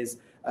driver is,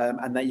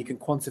 and that you can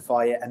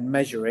quantify it and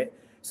measure it,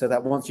 so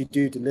that once you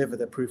do deliver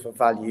the proof of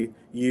value,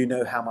 you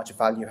know how much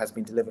value has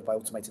been delivered by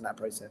automating that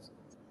process.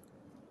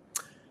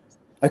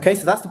 Okay,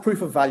 so that's the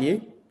proof of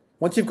value.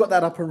 Once you've got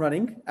that up and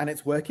running and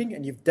it's working,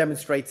 and you've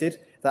demonstrated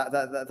that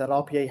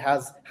RPA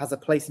has a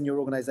place in your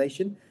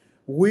organization,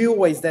 we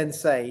always then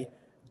say,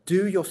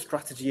 do your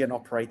strategy and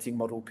operating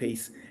model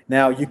piece.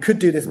 Now, you could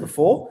do this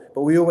before,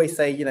 but we always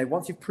say,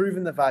 once you've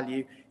proven the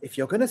value, if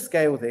you're going to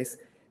scale this,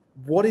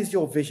 what is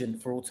your vision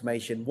for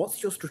automation?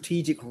 What's your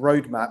strategic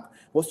roadmap?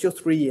 What's your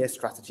 3-year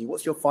strategy?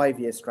 What's your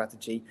 5-year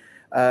strategy?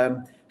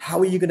 How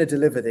are you going to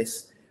deliver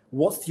this?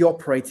 What's the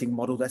operating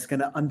model that's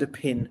going to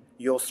underpin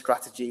your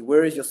strategy?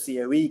 Where is your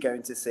COE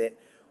going to sit?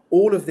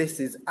 All of this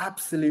is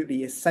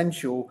absolutely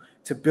essential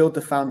to build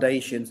the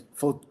foundations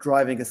for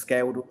driving a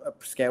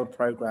scaled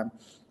program.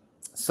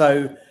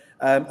 So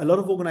a lot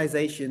of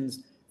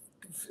organizations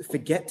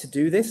forget to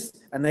do this,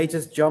 and they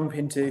just jump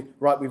into,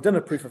 right, we've done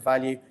a proof of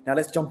value, now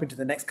let's jump into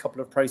the next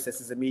couple of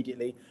processes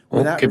immediately.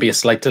 Could be a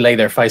slight delay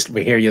there, Faisal.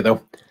 We hear you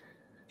though.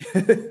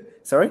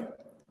 Sorry,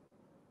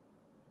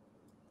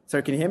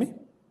 can you hear me?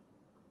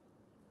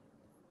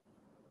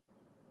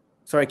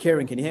 Sorry,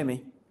 Kieran, can you hear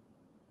me?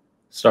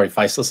 Sorry,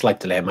 Faisal, slight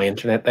delay on my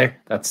internet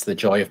there. That's the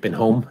joy of being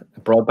home,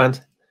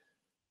 broadband.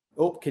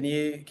 Oh, can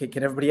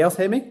everybody else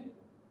hear me?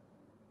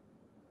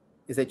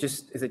 Is it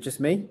just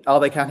me? Oh,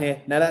 they can't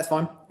hear. No, that's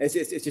fine. It's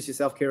just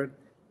yourself, Kieran.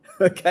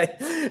 Okay.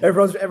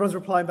 Everyone's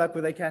replying back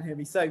where they can hear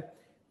me. So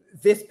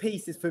this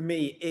piece for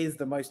me is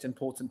the most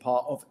important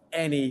part of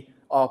any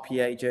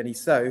RPA journey.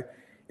 So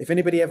if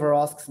anybody ever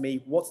asks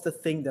me, what's the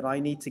thing that I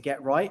need to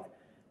get right?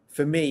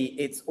 For me,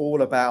 it's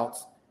all about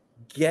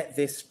get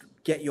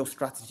your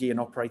strategy and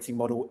operating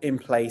model in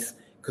place,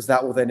 because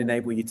that will then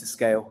enable you to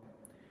scale.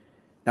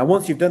 Now,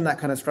 once you've done that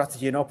kind of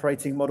strategy and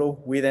operating model,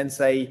 we then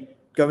say,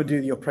 go and do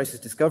your process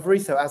discovery.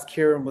 So as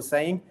Kieran was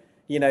saying,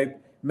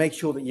 make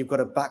sure that you've got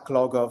a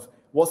backlog of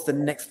what's the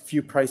next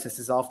few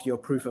processes after your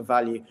proof of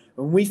value.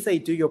 When we say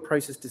do your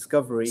process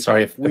discovery...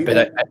 Sorry,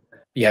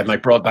 yeah, my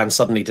broadband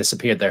suddenly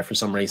disappeared there for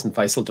some reason,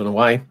 Faisal, don't know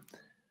why.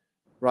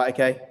 Right,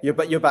 okay.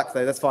 You're back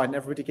though, that's fine.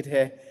 Everybody could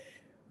hear.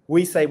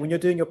 We say when you're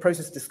doing your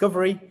process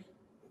discovery,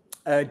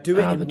 do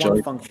it in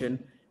one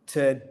function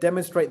to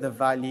demonstrate the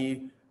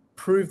value,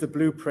 prove the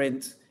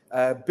blueprint,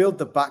 build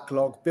the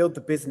backlog, build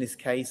the business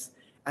case,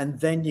 and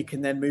then you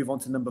can then move on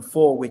to number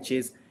 4, which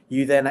is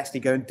you then actually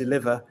go and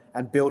deliver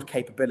and build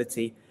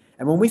capability.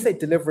 And when we say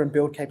deliver and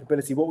build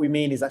capability, what we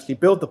mean is actually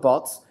build the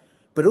bots,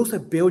 but also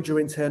build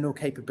your internal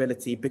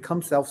capability,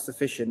 become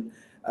self-sufficient.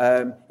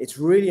 It's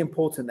really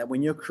important that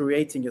when you're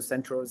creating your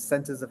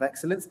centers of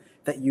excellence,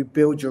 that you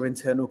build your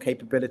internal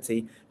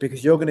capability,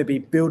 because you're going to be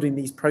building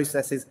these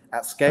processes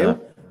at scale,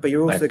 but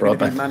you're also going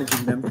to be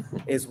managing them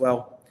as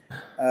well.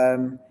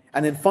 And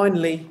then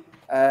finally,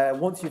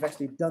 once you've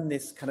actually done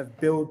this kind of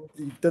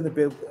building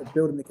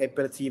the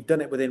capability, you've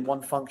done it within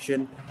one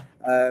function,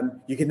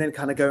 you can then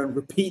kind of go and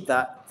repeat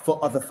that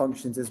for other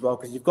functions as well,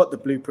 because you've got the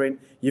blueprint,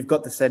 you've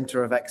got the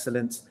center of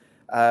excellence,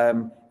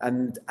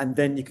 and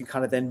then you can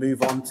kind of then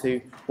move on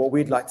to what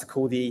we'd like to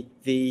call the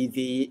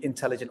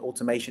intelligent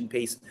automation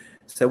piece.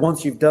 So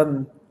once you've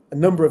done a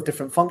number of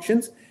different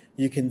functions,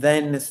 you can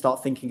then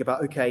start thinking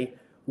about, okay,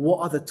 what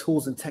other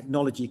tools and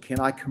technology can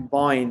I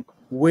combine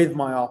with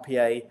my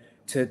RPA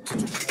to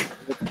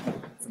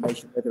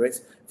information, whether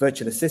it's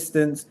virtual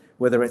assistants,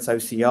 whether it's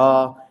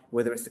OCR,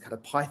 whether it's the kind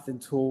of Python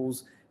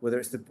tools, whether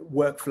it's the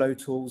workflow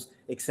tools,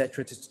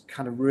 etc., to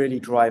kind of really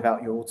drive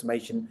out your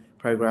automation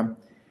program.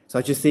 So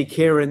I just see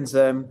Kieran's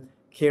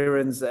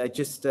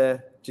just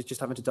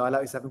having to dial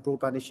out. He's having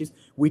broadband issues.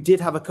 We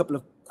did have a couple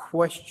of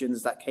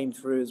questions that came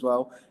through as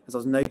well, as I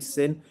was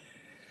noticing.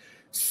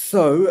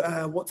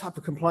 So what type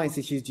of compliance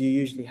issues do you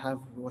usually have?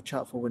 Watch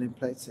out for when in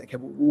place. Okay,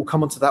 we'll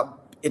come on to that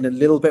in a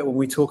little bit when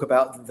we talk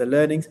about the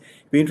learnings.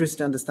 It'd be interesting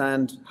to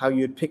understand how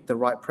you'd pick the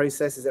right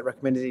process. Is it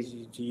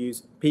recommended to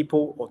use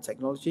people or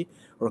technology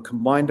or a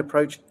combined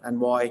approach, and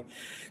why?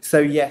 So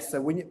yes,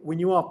 so when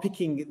you are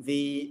picking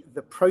the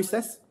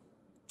process,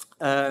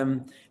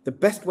 the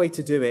best way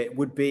to do it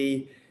would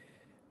be,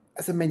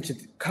 as I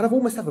mentioned, kind of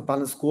almost have a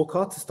balanced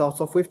scorecard to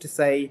start off with, to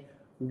say,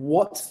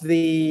 what's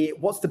the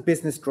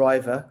business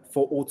driver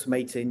for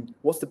automating?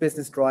 What's the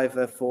business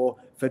driver for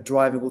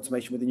driving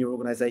automation within your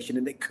organization?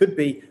 And it could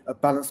be a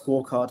balanced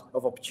scorecard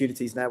of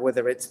opportunities now,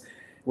 whether it's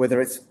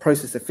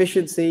process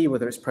efficiency,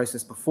 whether it's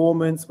process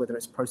performance, whether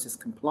it's process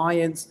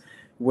compliance,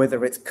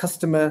 whether it's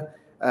customer,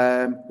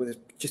 whether it's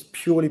just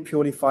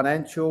purely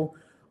financial.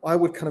 I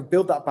would kind of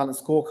build that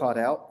balanced scorecard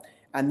out.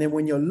 And then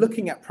when you're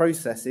looking at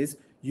processes,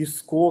 you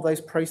score those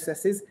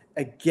processes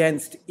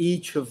against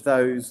each of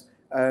those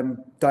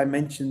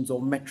dimensions or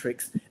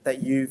metrics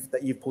that you've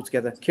pulled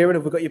together. Kieran,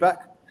 have we got you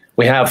back?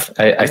 We have.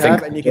 I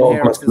think and you can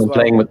hear us as well.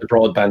 Playing with the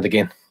broadband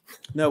again.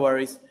 No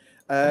worries.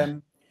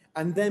 And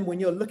then when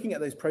you're looking at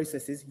those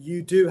processes,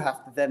 you do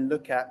have to then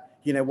look at,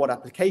 what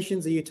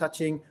applications are you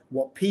touching,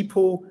 what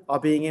people are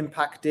being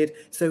impacted.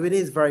 So it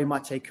is very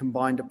much a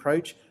combined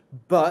approach,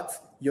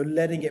 but you're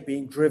letting it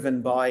being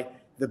driven by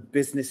the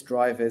business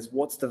drivers.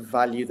 What's the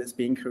value that's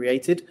being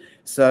created?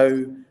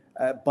 So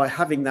by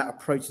having that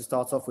approach to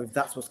start off with,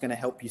 that's what's going to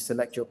help you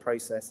select your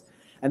process.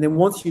 And then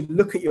once you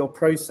look at your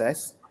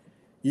process,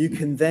 you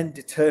can then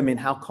determine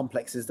how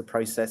complex is the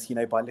process,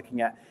 by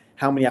looking at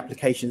how many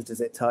applications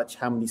does it touch,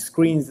 how many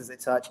screens does it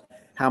touch,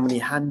 how many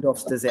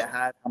handoffs does it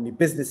have, how many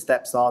business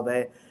steps are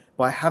there.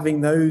 By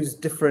having those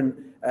different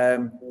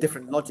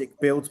logic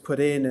builds put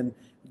in and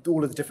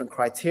all of the different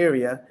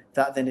criteria,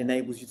 that then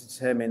enables you to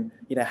determine,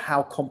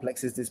 how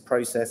complex is this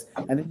process,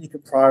 and then you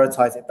can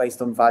prioritize it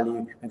based on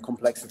value and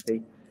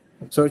complexity.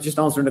 So just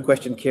answering the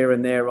question,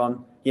 Kieran, there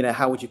on,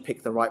 how would you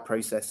pick the right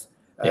process?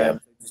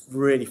 Just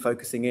really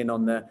focusing in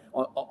on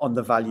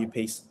the value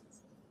piece.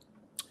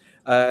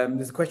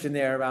 There's a question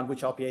there around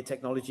which RPA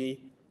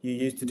technology you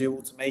use to do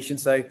automation.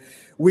 So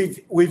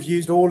we've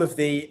used all of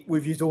the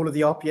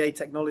RPA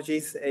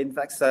technologies. In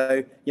fact,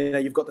 so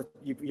you've got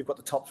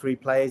the top three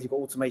players. You've got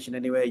Automation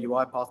Anywhere,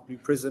 UiPath, Blue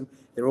Prism.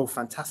 They're all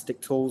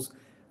fantastic tools.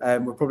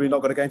 We're probably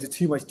not going to go into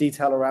too much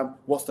detail around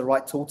what's the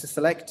right tool to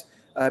select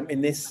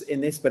in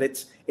this, but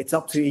it's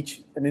up to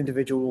an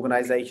individual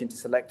organization to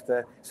select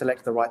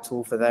the right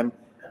tool for them.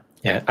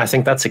 Yeah, I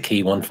think that's a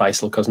key one,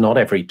 Faisal, because not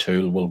every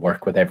tool will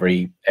work with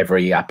every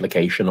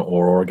application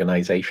or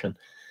organization.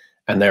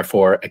 And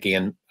therefore,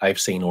 again, I've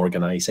seen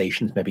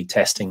organizations maybe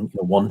testing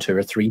 1, 2,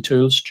 or 3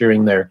 tools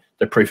during their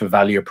proof of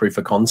value or proof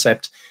of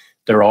concept.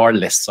 There are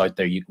lists out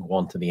there you can go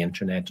onto the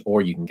internet,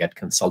 or you can get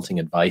consulting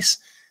advice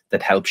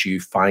that helps you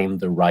find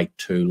the right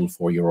tool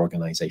for your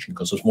organization,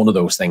 because it's one of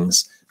those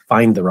things: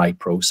 find the right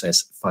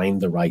process,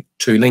 find the right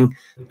tooling,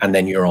 and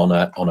then you're on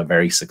a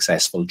very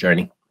successful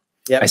journey.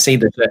 Yeah, I see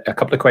there's a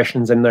couple of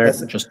questions in there.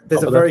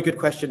 There's a very good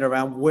question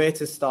around where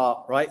to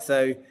start, right?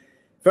 So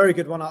very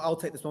good one. I'll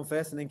take this one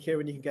first, and then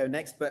Kieran, you can go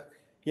next. But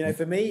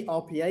for me,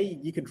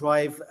 RPA, you can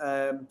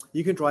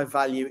drive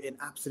value in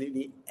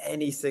absolutely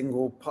any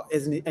single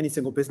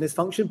business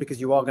function,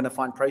 because you are going to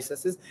find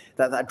processes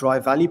that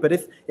drive value. But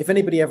if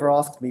anybody ever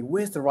asks me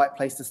where's the right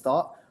place to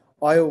start,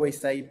 I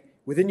always say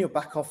within your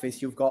back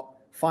office, you've got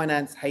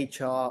finance,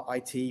 HR,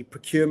 IT,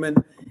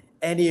 procurement.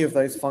 Any of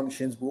those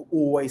functions will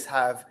always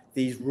have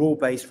these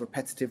rule-based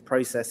repetitive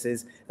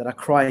processes that are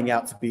crying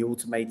out to be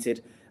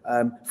automated.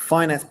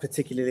 Finance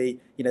particularly,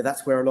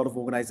 that's where a lot of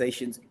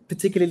organizations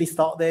particularly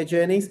start their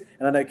journeys.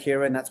 And I know,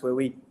 Kieran, that's where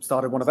we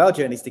started one of our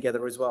journeys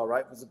together as well,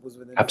 right? Was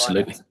within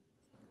Absolutely. Finance.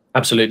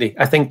 Absolutely.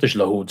 I think there's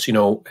loads,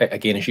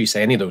 again, as you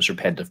say, any of those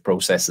repetitive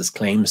processes,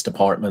 claims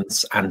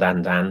departments,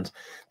 and.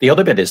 The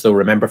other bit is, though,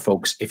 remember,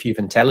 folks, if you've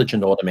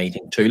intelligent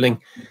automating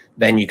tooling,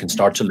 then you can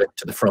start to look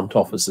to the front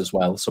office as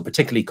well. So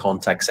particularly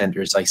contact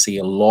centers, I see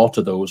a lot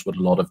of those with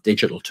a lot of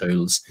digital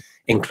tools,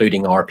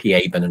 including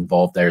RPA been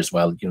involved there as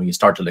well. You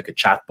start to look at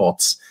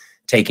chatbots,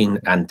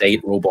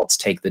 data robots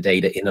take the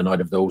data in and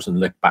out of those and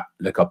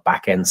look up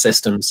back-end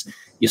systems.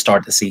 You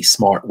start to see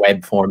smart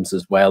web forms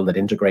as well that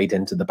integrate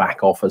into the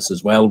back office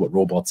as well, with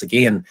robots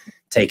again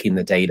taking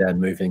the data and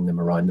moving them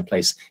around the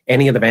place.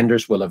 Any of the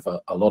vendors will have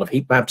a lot of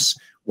heat maps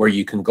where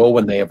you can go,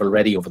 and they have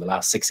already over the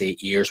last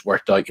 6-8 years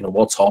worked out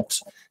what's hot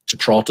to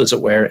trot, as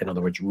it were. In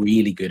other words,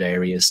 really good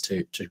areas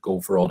to go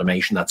for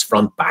automation. That's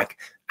front, back,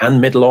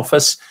 and middle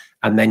office.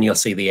 And then you'll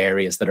see the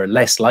areas that are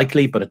less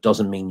likely, but it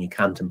doesn't mean you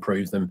can't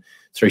improve them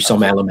through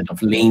some element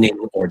of leaning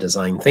or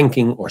design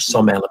thinking or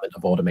some element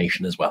of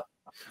automation as well.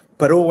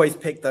 But always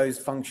pick those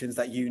functions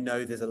that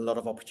there's a lot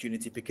of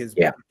opportunity, because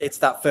it's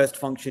that first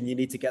function, you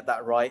need to get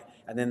that right,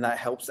 and then that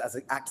helps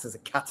acts as a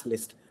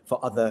catalyst for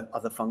other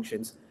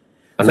functions.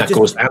 And so that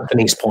goes to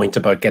Anthony's point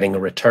about getting a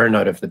return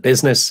out of the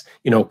business.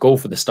 Go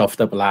for the stuff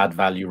that will add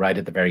value right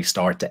at the very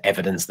start to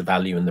evidence the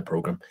value in the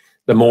program.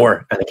 The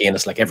more, and again,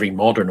 it's like every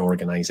modern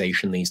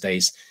organization these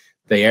days,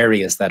 the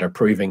areas that are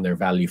proving their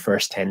value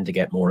first tend to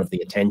get more of the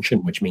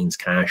attention, which means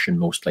cash in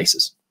most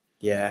places.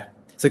 Yeah.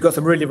 So got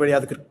some really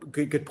other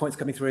good points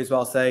coming through as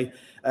well. So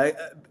a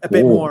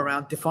bit more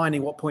around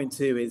defining what point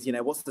 2 is,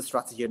 what's the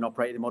strategy and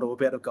operating model, a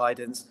bit of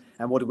guidance,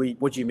 and what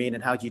do you mean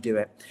and how do you do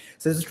it?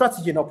 So the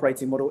strategy and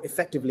operating model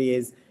effectively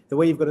is, the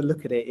way you've got to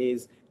look at it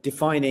is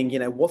defining,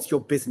 what's your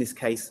business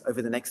case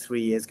over the next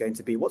 3 years going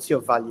to be? What's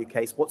your value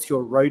case? What's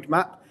your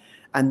roadmap?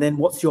 And then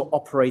what's your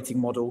operating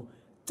model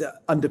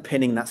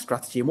underpinning that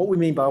strategy? And what we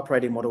mean by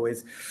operating model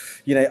is,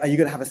 are you going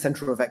to have a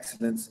center of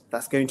excellence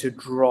that's going to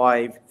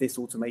drive this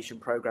automation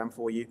program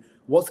for you?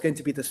 What's going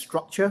to be the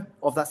structure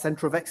of that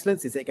center of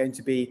excellence? Is it going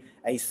to be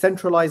a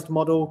centralized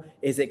model?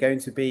 Is it going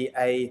to be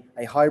a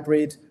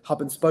hybrid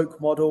hub and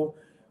spoke model?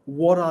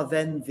 What are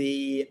then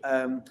the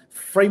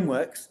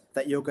frameworks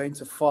that you're going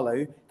to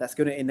follow that's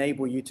going to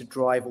enable you to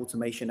drive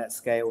automation at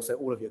scale? So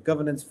all of your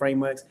governance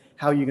frameworks,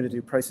 how you're going to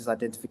do process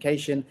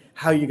identification,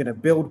 how you're going to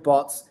build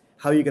bots,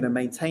 how you're going to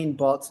maintain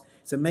bots.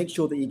 So make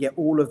sure that you get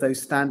all of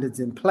those standards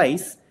in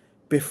place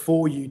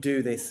before you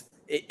do this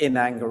in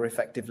anger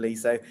effectively.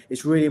 So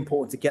it's really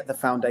important to get the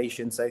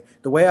foundation. So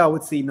the way I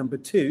would see number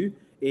 2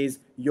 is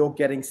you're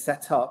getting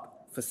set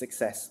up for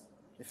success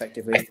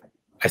effectively.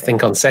 I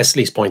think on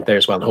Cecily's point there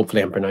as well, and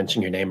hopefully I'm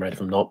pronouncing your name right.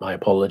 If I'm not, my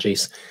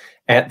apologies.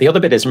 The other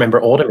bit is,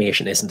 remember,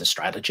 automation isn't a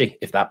strategy,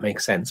 if that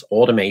makes sense.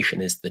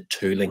 Automation is the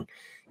tooling.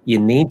 You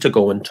need to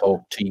go and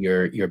talk to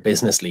your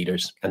business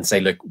leaders and say,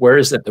 look, where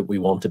is it that we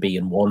want to be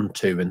in 1,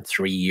 2, and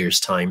 3 years'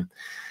 time?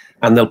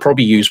 And they'll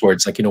probably use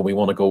words like, we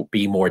want to go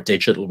be more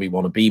digital, we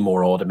want to be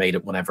more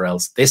automated, whatever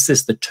else. This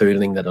is the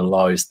tooling that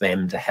allows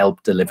them to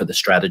help deliver the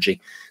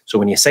strategy. So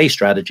when you say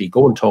strategy,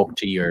 go and talk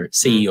to your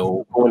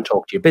CEO, go and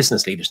talk to your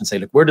business leaders and say,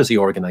 look, where does the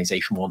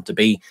organization want to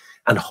be?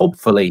 And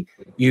hopefully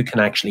you can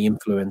actually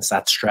influence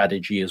that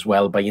strategy as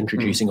well by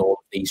introducing all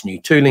of these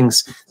new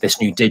toolings, this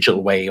new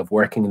digital way of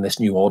working, and this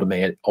new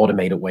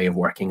automated way of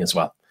working as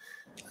well.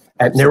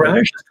 Niraj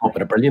has come up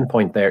with a brilliant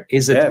point there.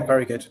 Is it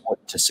very good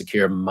to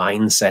secure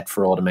mindset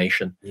for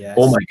automation? Yes.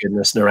 Oh my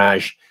goodness,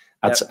 Niraj,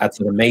 that's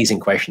an amazing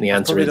question. The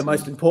answer is probably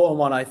the most important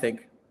one, I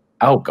think.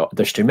 Oh God,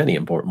 there's too many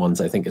important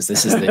ones. I think this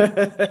is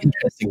the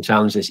interesting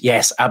challenges.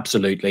 Yes,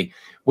 absolutely.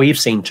 We've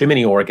seen too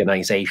many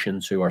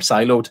organizations who are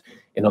siloed.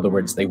 In other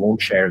words, they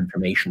won't share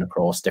information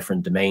across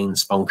different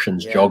domains,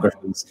 functions,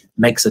 geographies,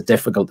 makes it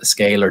difficult to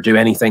scale or do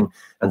anything.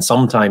 And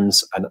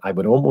sometimes, and I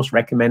would almost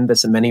recommend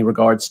this in many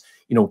regards,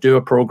 do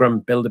a program,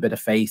 build a bit of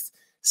faith,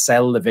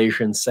 sell the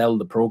vision, sell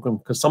the program,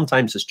 because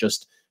sometimes it's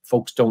just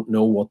folks don't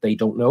know what they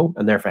don't know,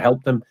 and therefore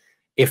help them.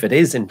 If it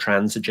is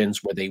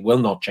intransigence where they will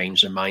not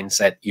change their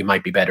mindset, you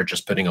might be better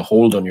just putting a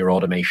hold on your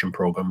automation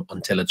program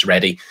until it's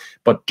ready.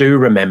 But do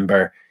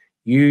remember,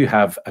 you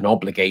have an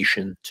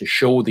obligation to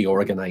show the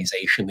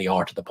organization the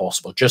art of the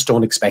possible. Just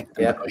don't expect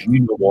them, because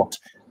you know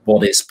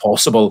what is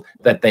possible,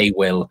 that they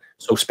will.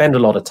 So spend a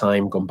lot of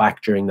time going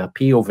back during that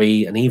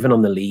POV and even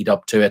on the lead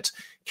up to it,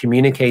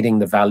 communicating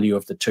the value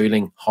of the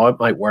tooling, how it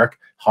might work,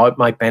 how it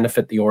might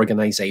benefit the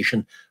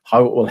organization,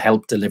 how it will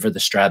help deliver the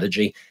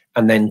strategy.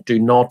 And then do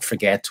not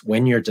forget,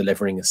 when you're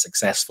delivering a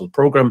successful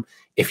program,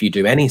 if you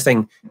do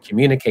anything,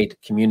 communicate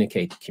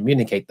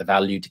the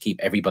value to keep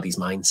everybody's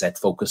mindset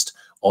focused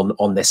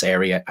on this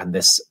area and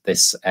this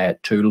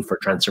tool for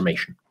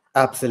transformation.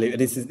 Absolutely.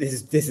 This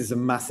is a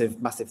massive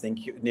thing,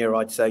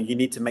 Niraj. So you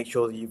need to make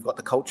sure that you've got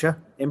the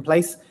culture in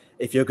place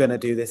if you're going to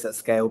do this at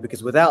scale,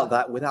 because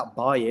without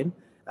buy-in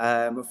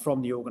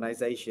from the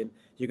organization,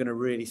 you're going to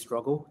really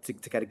struggle to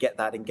kind of get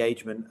that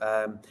engagement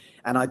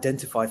and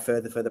identify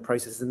further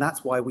processes. And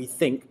that's why we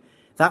think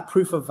that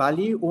proof of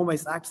value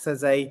almost acts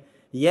as a,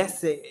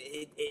 yes,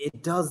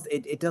 it does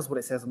what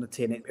it says on the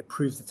tin. It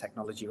proves the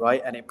technology,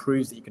 right? And it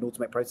proves that you can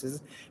automate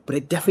processes, but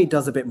it definitely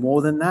does a bit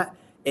more than that.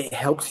 It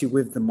helps you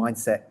with the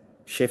mindset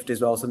shift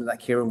as well, something that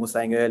Kieran was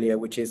saying earlier,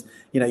 which is,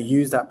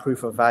 use that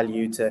proof of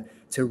value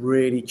to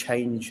really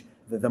change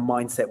the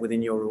mindset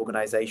within your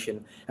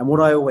organization. And what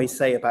I always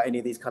say about any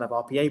of these kind of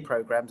RPA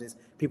programs is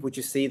people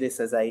just see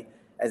this as a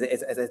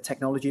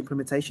technology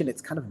implementation.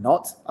 It's kind of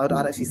not. I'd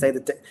actually say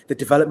that the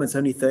development's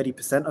only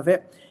 30% of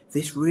it.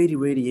 This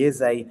really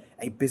is a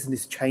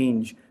business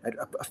change,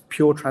 a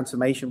pure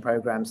transformation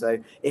program. So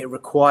it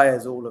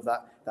requires all of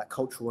that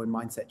cultural and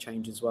mindset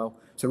change as well.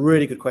 It's a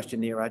really good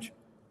question, Niraj.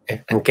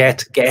 And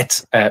get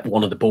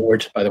one of the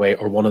board, by the way,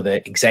 or one of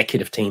the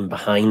executive team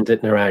behind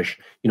it, Niraj.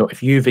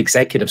 If you've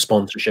executive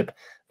sponsorship,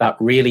 that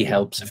really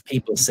helps. If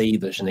people see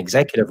there's an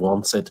executive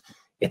wants it,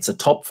 it's a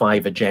top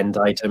 5 agenda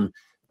item,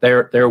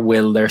 their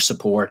will, their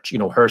support,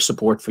 her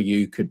support for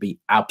you could be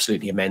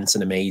absolutely immense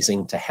and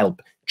amazing to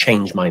help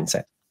change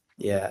mindset.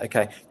 Yeah,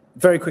 okay.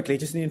 Very quickly,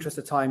 just in the interest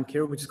of time,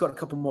 Kieran, we've just got a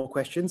couple more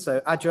questions.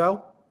 So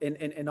agile in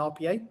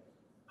RPA?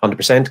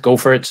 100%, go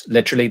for it.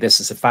 Literally, this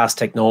is a fast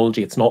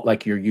technology. It's not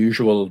like your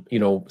usual,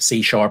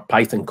 C#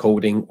 Python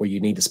coding where you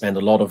need to spend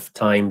a lot of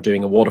time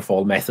doing a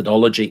waterfall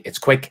methodology. It's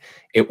quick,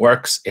 it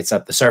works, it's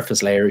at the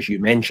surface layer, as you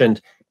mentioned.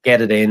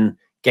 Get it in,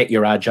 get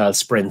your agile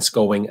sprints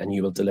going, and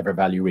you will deliver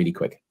value really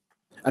quick.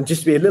 And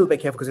just to be a little bit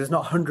careful, because it's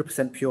not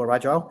 100% pure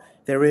agile.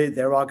 There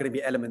are going to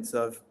be elements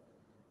of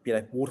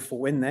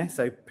waterfall in there.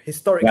 So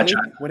historically,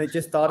 when it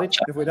just started,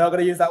 if we're not going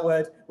to use that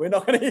word, we're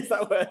not going to use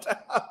that word.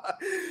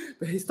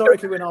 But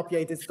historically, when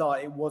RPA did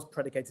start, it was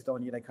predicated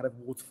on kind of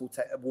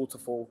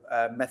waterfall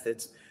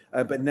methods.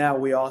 But now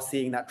we are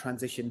seeing that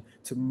transition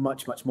to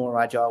much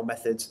more agile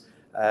methods.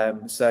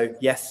 So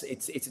yes,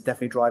 it's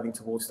definitely driving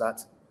towards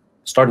that.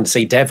 Starting to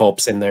see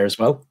DevOps in there as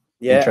well.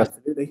 Yeah,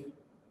 absolutely.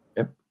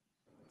 Yep.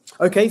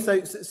 Okay, so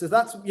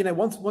that's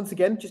once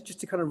again,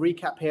 just to kind of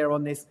recap here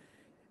on this.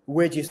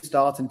 Where do you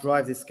start and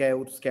drive this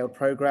scaled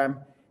program?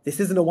 This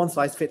isn't a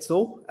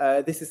one-size-fits-all.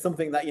 This is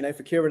something that,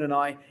 for Kieran and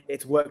I,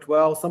 it's worked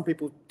well. Some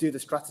people do the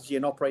strategy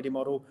and operating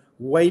model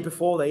way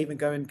before they even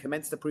go and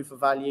commence the proof of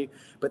value.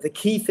 But the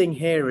key thing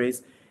here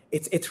is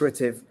it's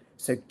iterative.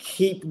 So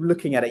keep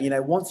looking at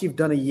it. Once you've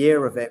done a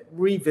year of it,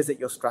 revisit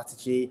your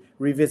strategy,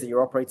 revisit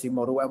your operating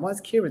model. And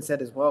what Kieran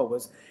said as well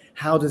was,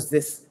 how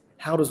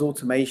does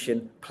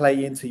automation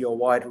play into your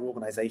wider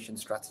organization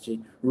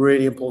strategy?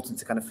 Really important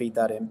to kind of feed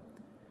that in.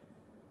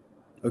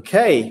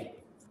 Okay,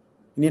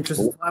 in the interest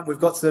of time, we've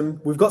got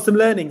some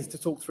learnings to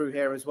talk through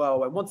here as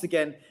well. And once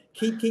again,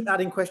 keep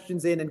adding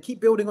questions in and keep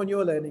building on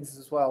your learnings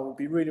as well. It would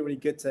be really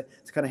good to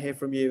kind of hear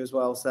from you as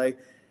well. So,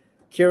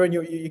 Kieran,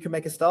 you can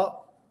make a start.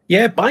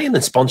 Yeah, buy-in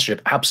and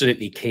sponsorship,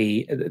 absolutely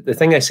key. The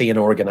thing I see in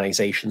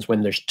organizations,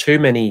 when there's too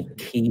many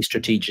key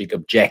strategic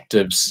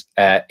objectives,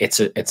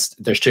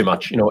 there's too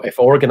much. If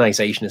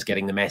organization is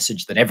getting the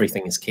message that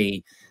everything is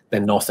key,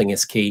 then nothing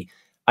is key.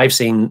 I've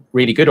seen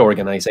really good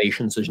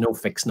organizations, there's no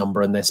fixed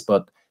number in this,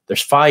 but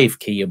there's 5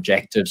 key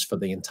objectives for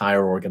the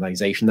entire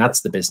organization.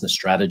 That's the business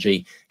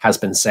strategy has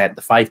been set.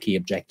 The 5 key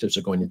objectives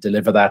are going to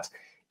deliver that.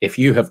 If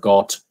you have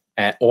got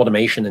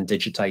automation and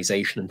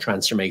digitization and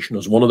transformation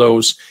as one of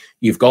those,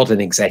 you've got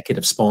an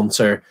executive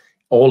sponsor.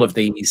 All of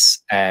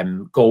these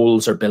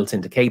goals are built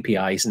into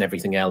KPIs and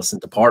everything else and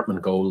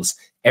department goals.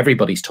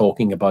 Everybody's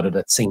talking about it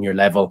at senior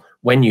level.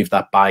 When you've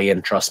that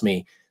buy-in, trust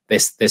me,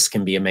 this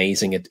can be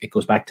amazing. It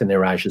goes back to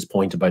Niraj's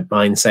point about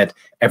mindset.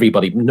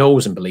 Everybody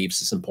knows and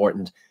believes it's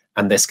important,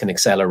 and this can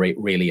accelerate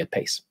really at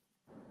pace.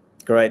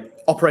 Great.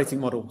 Operating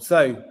model.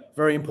 So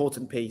very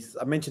important piece.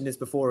 I mentioned this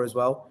before as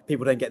well.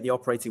 People don't get the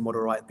operating model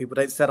right. People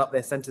don't set up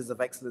their centers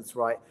of excellence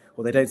right,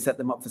 or they don't set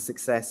them up for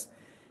success.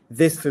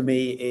 This for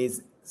me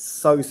is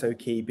so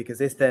key, because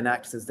this then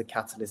acts as the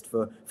catalyst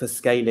for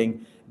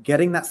scaling,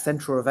 getting that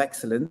center of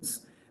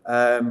excellence.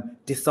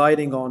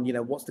 Deciding on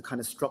what's the kind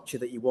of structure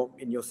that you want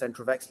in your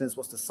center of excellence,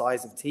 what's the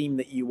size of team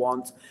that you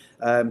want,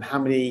 how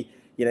many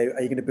are you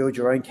going to build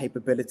your own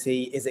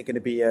capability? Is it going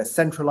to be a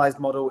centralized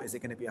model? Is it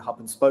going to be a hub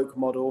and spoke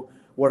model?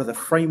 What are the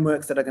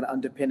frameworks that are going to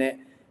underpin it?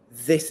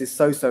 This is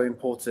so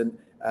important,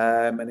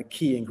 and a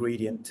key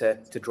ingredient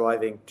to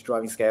driving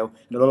scale,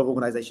 and a lot of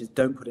organizations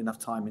don't put enough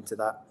time into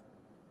that.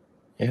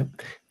 Yeah.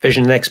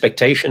 Vision and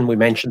expectation. We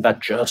mentioned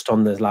that just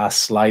on the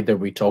last slide there.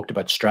 We talked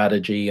about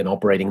strategy and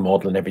operating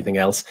model and everything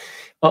else.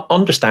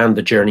 Understand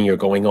the journey you're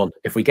going on.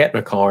 If we get in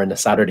a car on a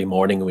Saturday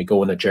morning and we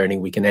go on a journey,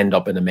 we can end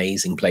up in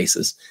amazing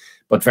places,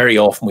 but very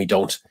often we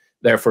don't.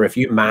 Therefore, if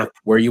you map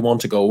where you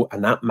want to go,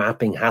 and that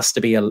mapping has to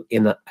be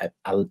in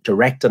a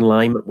direct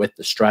alignment with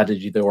the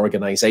strategy of the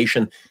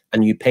organization,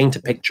 and you paint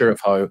a picture of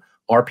how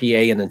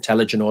RPA and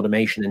intelligent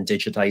automation and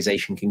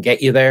digitization can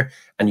get you there,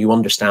 and you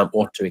understand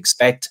what to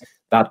expect,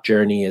 that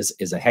journey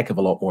is a heck of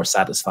a lot more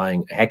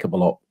satisfying, a heck of a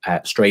lot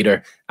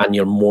straighter, and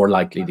you're more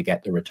likely to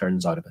get the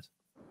returns out of it.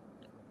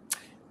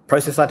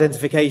 Process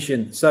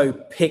identification. So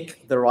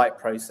pick the right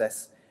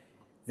process.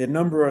 The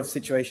number of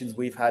situations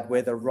we've had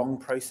where the wrong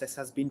process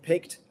has been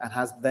picked and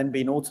has then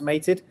been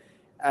automated,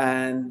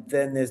 and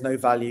then there's no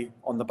value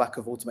on the back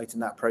of automating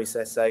that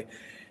process. So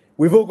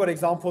we've all got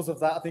examples of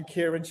that. I think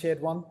Kieran shared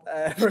one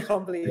very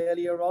humbly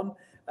earlier on.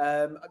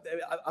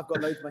 I've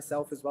got loads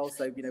myself as well.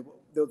 So,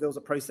 there was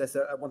a process,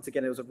 once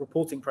again, it was a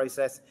reporting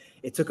process.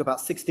 It took about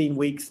 16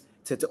 weeks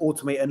to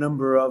automate a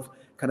number of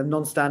kind of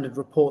non-standard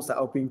reports that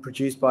are being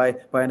produced by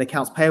an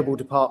accounts payable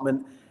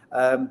department.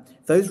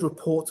 Those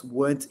reports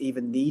weren't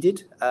even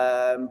needed.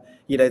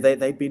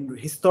 They've been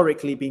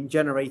historically been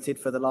generated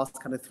for the last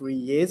kind of 3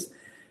 years.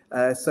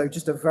 So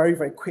just a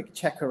very quick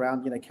check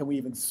around, can we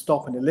even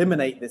stop and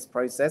eliminate this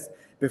process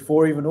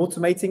before even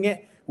automating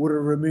it? Would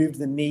have removed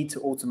the need to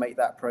automate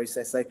that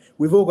process. So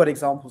we've all got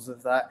examples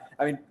of that.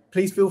 I mean,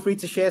 please feel free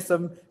to share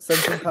some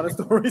kind of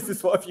stories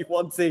as well if you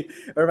want to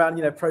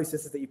around,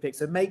 processes that you pick.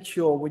 So make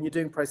sure when you're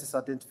doing process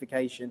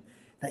identification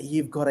that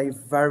you've got a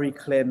very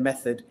clear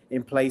method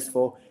in place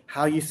for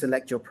how you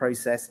select your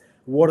process,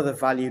 What are the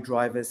value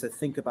drivers? So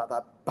think about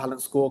that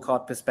balanced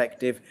scorecard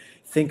perspective.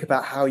 Think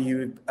about how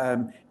you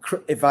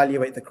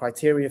evaluate the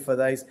criteria for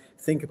those.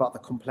 Think about the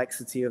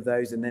complexity of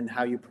those, and then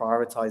how you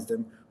prioritize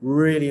them.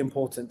 Really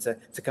important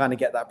to kind of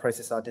get that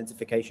process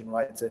identification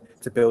right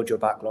to build your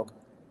backlog.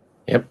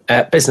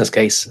 Yep. Business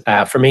case.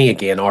 For me,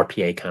 again,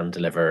 RPA can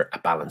deliver a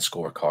balanced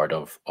scorecard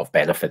of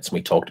benefits.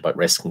 We talked about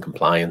risk and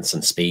compliance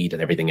and speed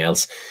and everything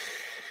else.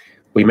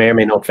 We may or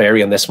may not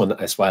vary on this one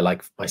as well.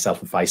 Like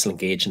myself and Faisal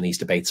engage in these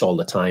debates all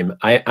the time.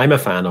 I'm a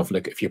fan of,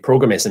 look, if your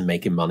program isn't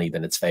making money,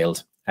 then it's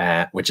failed,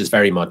 which is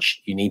very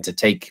much, you need to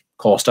take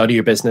cost out of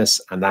your business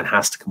and that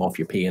has to come off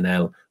your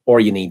P&L, or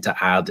you need to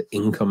add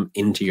income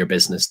into your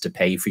business to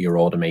pay for your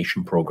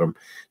automation program.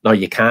 Now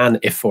you can,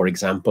 if, for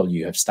example,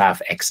 you have staff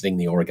exiting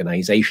the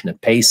organization at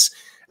pace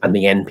and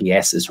the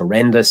NPS is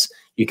horrendous,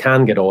 you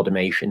can get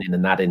automation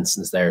in that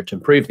instance there to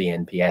improve the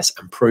NPS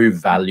and prove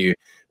value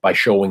by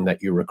showing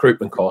that your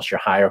recruitment costs, your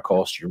hire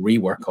costs, your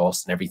rework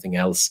costs, and everything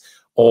else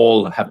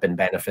all have been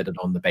benefited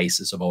on the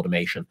basis of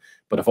automation.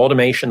 But if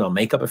automation, I'll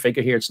make up a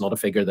figure here, it's not a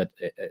figure that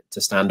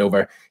to stand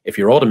over. If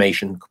your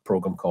automation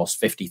program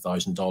costs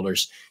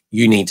 $50,000,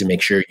 you need to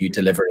make sure you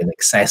deliver in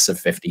excess of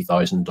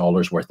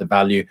 $50,000 worth of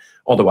value.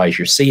 Otherwise,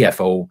 your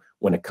CFO,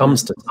 when it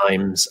comes to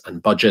times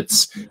and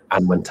budgets,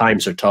 and when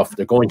times are tough,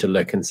 they're going to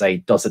look and say,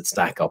 does it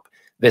stack up?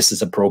 This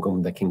is a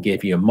program that can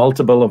give you a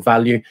multiple of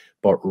value,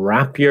 but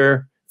wrap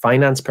your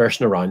finance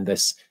person around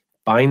this,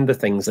 find the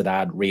things that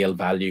add real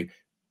value,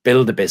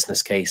 build a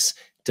business case,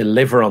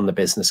 deliver on the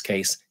business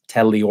case,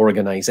 tell the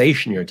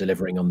organization you're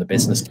delivering on the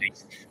business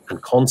case, and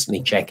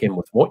constantly check in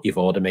with what you've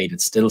automated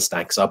still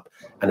stacks up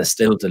and is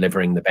still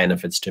delivering the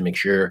benefits to make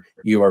sure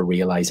you are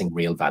realizing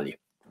real value.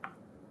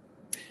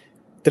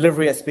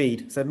 Delivery at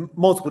speed. So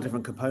multiple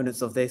different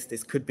components of this.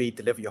 This could be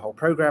deliver your whole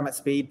program at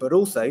speed, but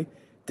also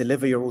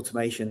deliver your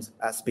automations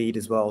at speed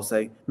as well.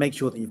 So make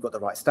sure that you've got the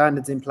right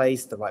standards in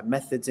place, the right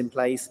methods in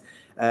place,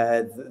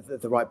 the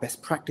right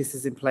best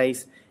practices in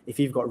place. If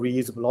you've got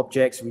reusable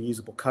objects,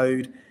 reusable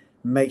code,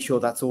 make sure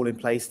that's all in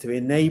place to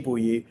enable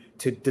you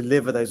to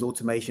deliver those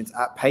automations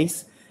at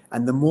pace.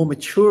 And the more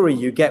mature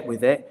you get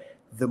with it,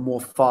 the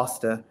more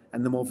faster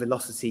and the more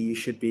velocity you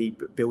should be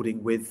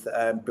building with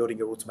building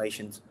your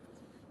automations.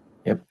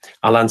 Yep.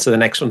 I'll answer the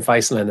next one,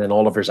 Faisal, and then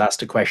Oliver's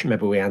asked a question.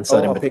 Maybe we answer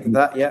that in between.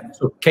 I'll pick that, yeah.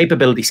 So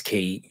capability's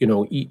key. You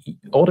know,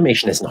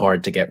 automation isn't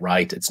hard to get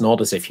right. It's not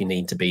as if you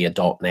need to be a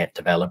 .NET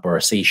developer or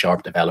a C#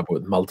 developer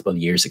with multiple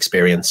years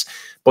experience,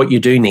 but you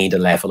do need a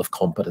level of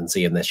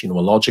competency in this, you know,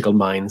 a logical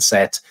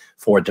mindset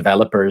for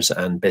developers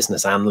and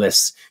business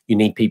analysts. You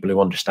need people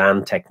who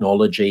understand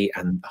technology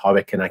and how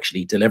it can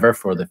actually deliver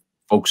for the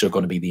folks who are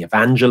going to be the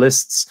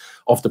evangelists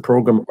of the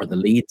program or the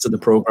leads of the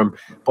program.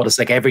 But it's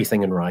like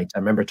everything in right. I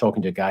remember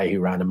talking to a guy who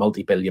ran a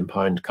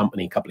multi-billion-pound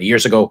company a couple of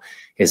years ago.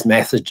 His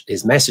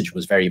message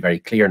was very, very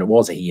clear, and it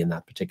was a he in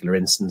that particular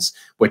instance,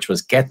 which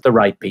was get the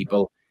right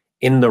people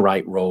in the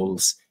right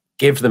roles,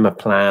 give them a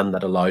plan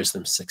that allows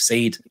them to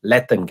succeed,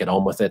 let them get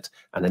on with it,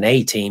 and an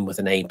A team with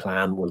an A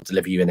plan will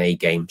deliver you an A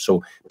game.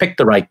 So pick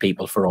the right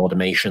people for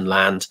automation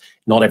land.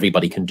 Not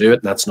everybody can do it,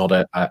 and that's not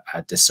a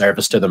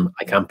disservice to them.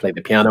 I can't play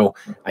the piano.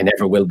 I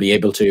never will be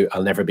able to.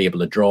 I'll never be able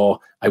to draw.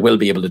 I will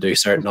be able to do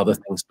certain other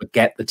things, but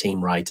get the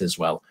team right as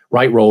well.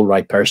 Right role,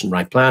 right person,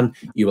 right plan.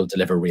 You will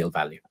deliver real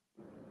value.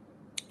 Do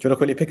you want to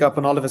quickly pick up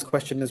on Oliver's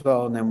question as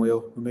well, and then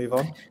we'll move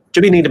on?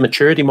 Do we need a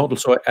maturity model?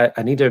 So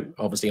I need to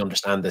obviously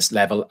understand this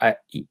level.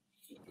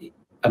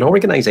 An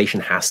organization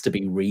has to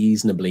be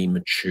reasonably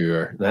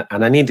mature.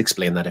 And I need to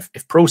explain that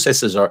if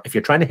processes are, if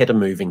you're trying to hit a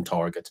moving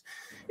target,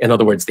 in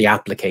other words, the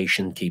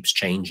application keeps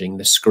changing,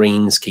 the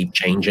screens keep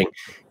changing,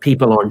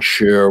 people aren't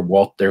sure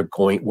what they're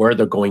going, where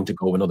they're going to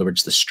go. In other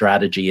words, the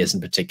strategy isn't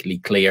particularly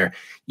clear.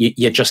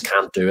 You just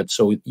can't do it.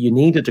 So you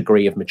need a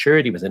degree of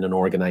maturity within an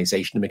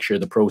organization to make sure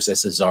the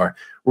processes are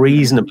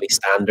reasonably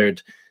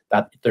standard,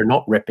 that they're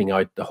not ripping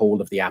out the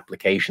whole of the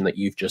application that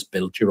you've just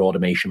built your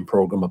automation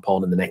program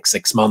upon in the next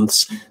 6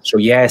 months. So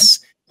yes,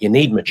 you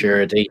need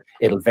maturity.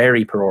 It'll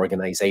vary per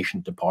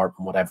organization,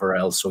 department, whatever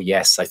else. So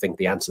yes, I think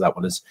the answer to that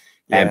one is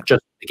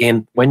just,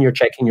 again, when you're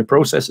checking your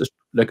processes,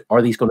 look,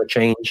 are these going to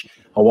change?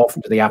 How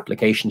often do the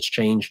applications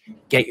change?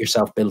 Get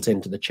yourself built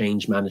into the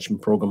change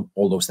management program.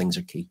 All those things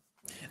are key.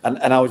 And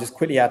I will just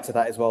quickly add to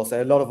that as well.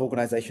 So a lot of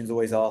organizations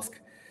always ask,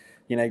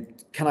 you know,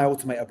 can I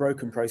automate a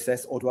broken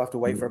process, or do I have to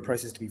wait for a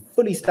process to be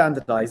fully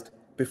standardized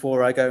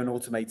before I go and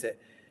automate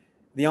it?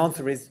 The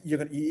answer is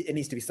it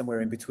needs to be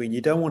somewhere in between. You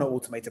don't want to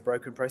automate a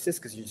broken process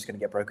because you're just going to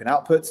get broken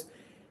outputs.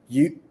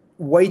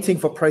 Waiting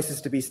for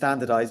process to be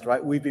standardized,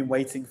 right? We've been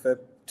waiting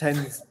for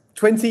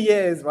 20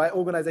 years, right?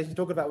 Organizations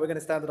talking about we're going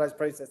to standardize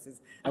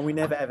processes, and we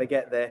never ever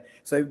get there.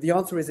 So the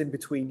answer is in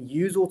between.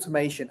 Use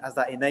automation as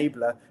that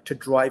enabler to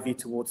drive you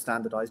towards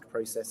standardized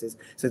processes.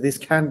 So this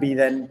can be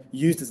then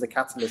used as a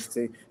catalyst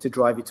to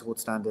drive you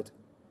towards standard.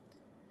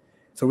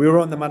 So we were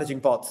on the managing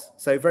bots.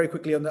 So very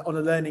quickly on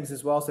the learnings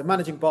as well. So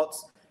managing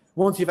bots.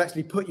 Once you've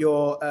actually put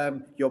your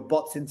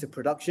bots into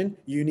production,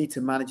 you need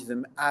to manage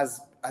them as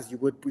as you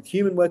would with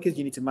human workers,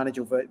 you need to manage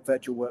your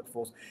virtual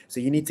workforce. So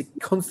you need to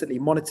constantly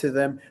monitor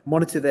them,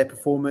 monitor their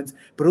performance,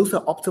 but also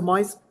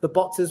optimize the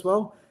bots as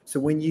well. So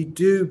when you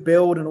do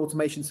build an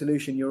automation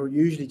solution, you're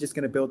usually just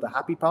going to build the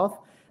happy path.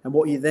 And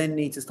what you then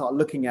need to start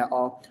looking at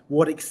are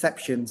what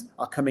exceptions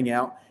are coming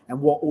out and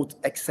what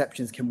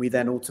exceptions can we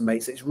then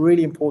automate. So it's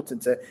really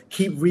important to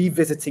keep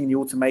revisiting the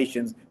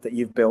automations that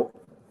you've built.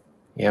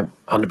 Yeah,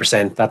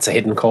 100%. That's a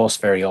hidden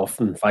cost very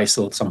often,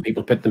 Faisal. Some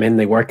people put them in,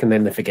 they work, and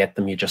then they forget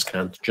them. You just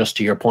can't. Just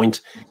to your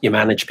point, you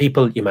manage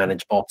people, you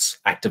manage bots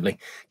actively.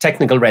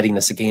 Technical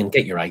readiness, again,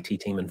 get your IT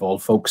team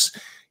involved, folks.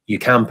 You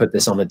can put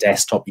this on a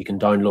desktop. You can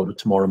download it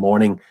tomorrow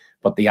morning,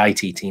 but the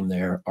IT team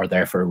there are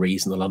there for a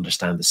reason. They'll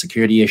understand the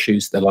security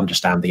issues. They'll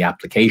understand the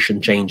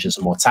application changes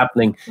and what's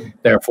happening.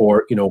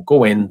 Therefore,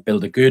 go in,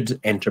 build a good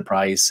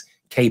enterprise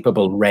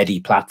capable, ready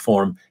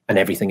platform, and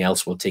everything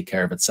else will take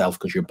care of itself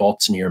because your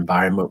bots and your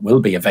environment will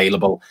be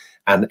available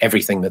and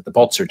everything that the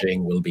bots are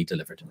doing will be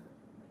delivered.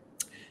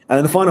 And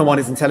then the final one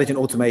is intelligent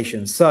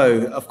automation.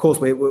 So, of course,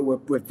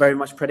 we're very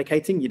much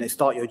predicating,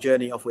 start your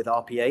journey off with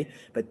RPA,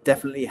 but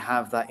definitely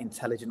have that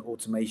intelligent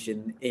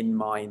automation in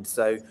mind.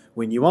 So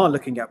when you are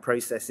looking at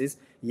processes,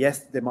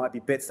 yes, there might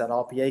be bits that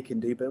RPA can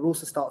do, but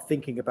also start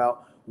thinking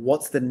about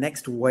what's the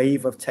next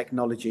wave of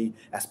technology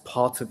as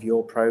part of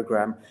your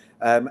program.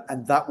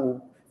 And that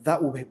will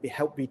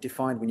help be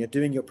defined when you're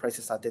doing your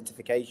process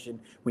identification,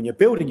 when you're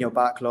building your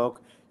backlog.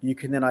 You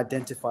can then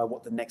identify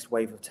what the next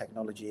wave of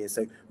technology is.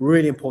 So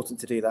really important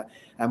to do that.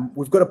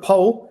 We've got a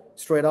poll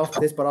straight after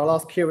this, but I'll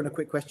ask Kieran a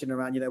quick question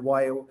around,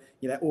 why,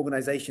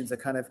 organizations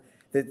are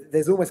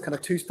there's almost kind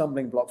of two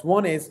stumbling blocks.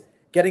 One is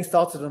getting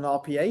started on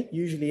RPA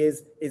usually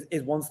is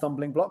one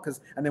stumbling block,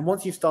 and then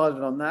once you've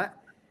started on that,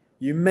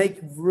 you make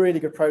really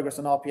good progress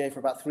on RPA for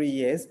about 3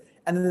 years.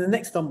 And then the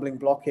next stumbling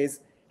block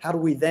is, how do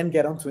we then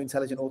get onto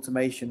intelligent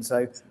automation?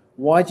 So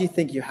why do you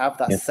think you have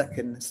that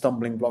second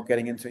stumbling block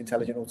getting into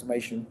intelligent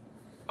automation?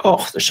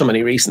 Oh, there's so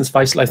many reasons,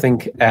 Faisal. I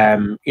think,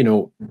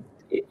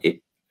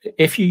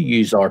 if you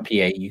use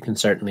RPA, you can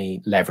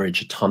certainly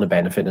leverage a ton of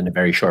benefit in a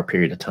very short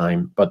period of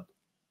time, but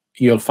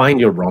you'll find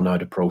you'll run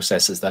out of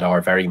processes that are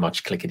very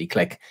much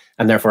clickety-click.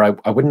 And therefore,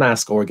 I wouldn't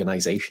ask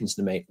organizations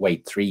to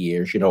wait 3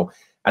 years.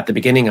 At the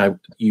beginning,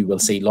 you will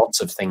see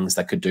lots of things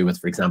that could do with,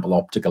 for example,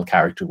 optical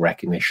character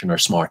recognition or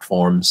smart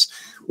forms.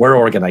 Where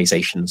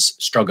organizations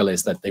struggle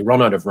is that they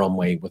run out of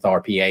runway with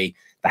RPA.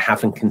 They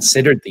haven't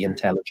considered the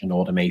intelligent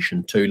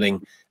automation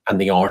tooling and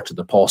the art of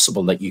the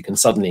possible that you can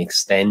suddenly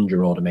extend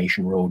your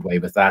automation roadway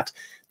with that.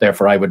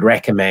 Therefore, I would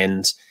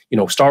recommend,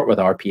 start with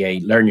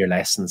RPA, learn your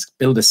lessons,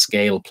 build a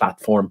scale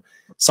platform,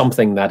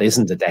 something that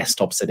isn't a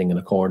desktop sitting in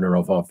a corner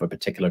of a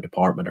particular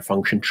department or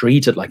function.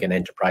 Treat it like an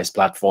enterprise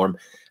platform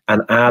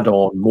and add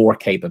on more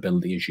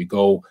capability as you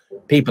go.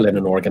 People in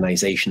an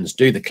organizations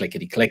do the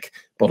clickety-click,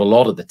 but a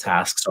lot of the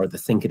tasks are the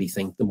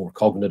thinkety-think, the more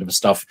cognitive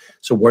stuff.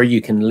 So where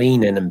you can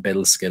lean in and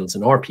build skills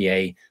in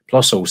RPA,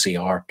 plus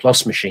OCR,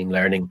 plus machine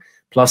learning,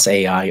 plus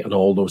AI and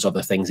all those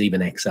other things,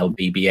 even Excel,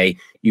 VBA,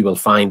 you will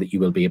find that you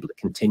will be able to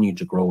continue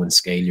to grow and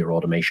scale your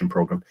automation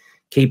program.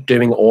 Keep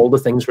doing all the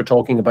things we're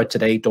talking about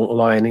today. Don't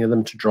allow any of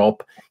them to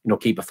drop.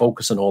 Keep a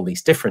focus on all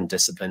these different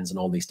disciplines and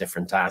all these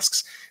different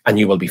tasks, and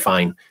you will be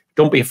fine.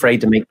 Don't be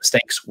afraid to make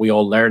mistakes. We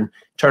all learn.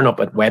 Turn up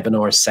at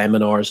webinars,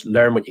 seminars,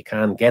 learn what you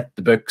can, get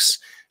the books,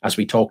 as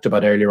we talked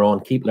about earlier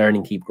on. Keep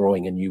learning, keep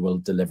growing, and you will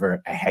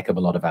deliver a heck of a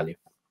lot of value.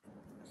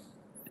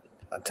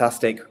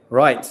 Fantastic.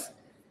 Right.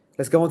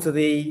 Let's go on to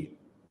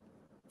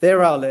there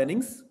are our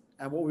learnings.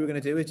 And what we're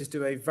going to do is just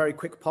do a very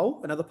quick poll,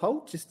 another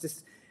poll,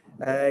 just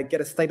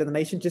get a state of the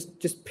nation.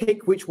 Just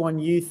pick which one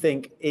you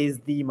think is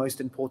the most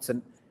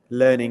important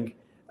learning.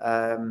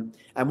 And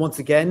once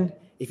again,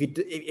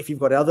 if you've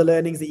got other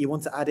learnings that you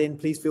want to add in,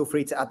 please feel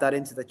free to add that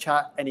into the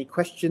chat. Any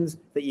questions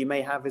that you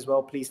may have as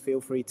well, please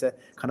feel free to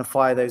kind of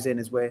fire those in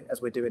as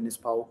we're doing this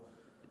poll.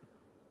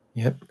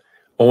 Yep.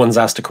 Owen's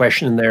asked a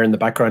question in there in the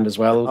background as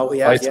well. Oh,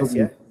 yeah, yes,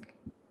 yeah.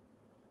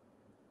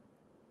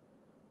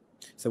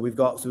 So we've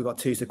got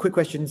two. So quick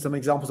questions, some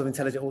examples of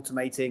intelligent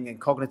automating and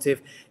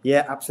cognitive.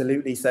 Yeah,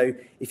 absolutely. So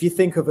if you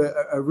think of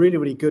a really,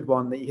 really good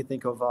one that you can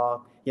think of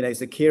are,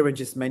 so Kieran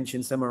just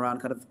mentioned some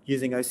around kind of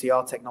using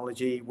OCR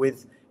technology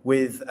with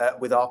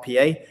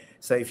RPA.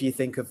 So if you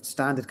think of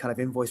standard kind of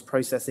invoice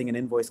processing, an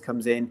invoice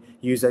comes in,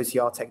 use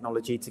OCR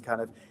technology to kind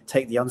of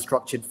take the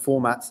unstructured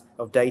format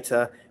of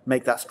data,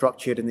 make that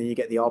structured, and then you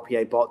get the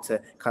RPA bot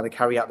to kind of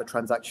carry out the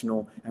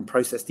transactional and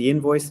process the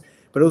invoice.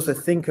 But also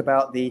think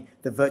about the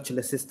virtual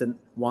assistant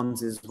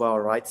ones as well,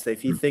 right? So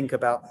if you think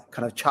about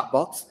kind of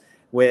chatbots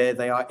where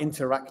they are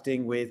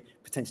interacting with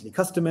potentially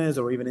customers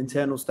or even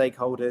internal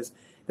stakeholders,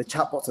 the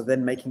chatbots are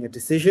then making a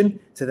decision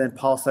to then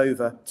pass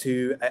over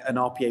to an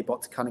RPA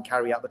bot to kind of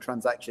carry out the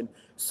transaction.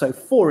 So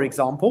for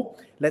example,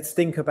 let's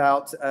think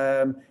about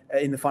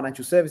in the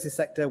financial services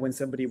sector when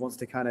somebody wants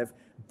to kind of,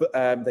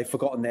 they've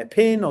forgotten their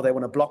PIN or they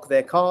want to block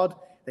their card.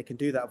 They can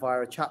do that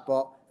via a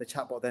chatbot. The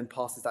chatbot then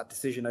passes that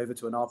decision over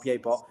to an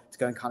RPA bot to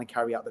go and kind of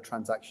carry out the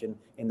transaction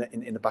in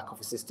the back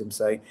office system.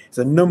 So there's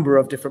a number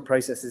of different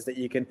processes that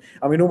you can,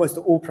 I mean, almost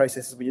all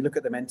processes, when you look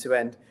at them end to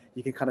end,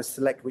 you can kind of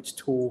select which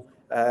tool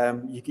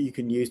you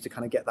can use to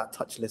kind of get that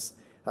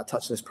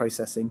touchless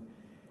processing.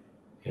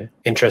 Yeah,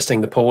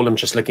 interesting. The poll, I'm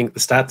just looking at the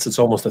stats. It's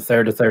almost a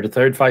third,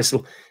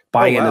 Faisal.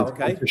 Buy-in and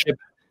sponsorship.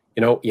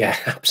 You know, yeah,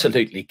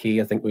 absolutely key.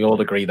 I think we all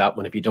agree that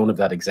when if you don't have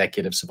that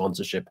executive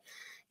sponsorship,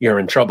 you're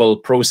in trouble.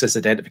 Process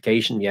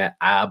identification, yeah,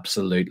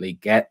 absolutely.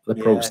 Get the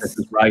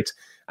processes right.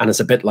 And it's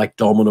a bit like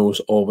dominoes,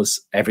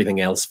 always everything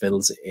else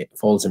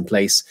falls in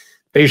place.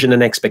 Vision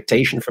and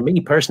expectation. For me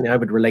personally, I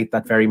would relate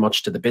that very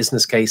much to the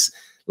business case,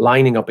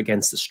 lining up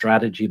against the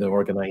strategy of the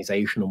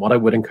organization. And what I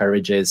would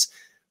encourage is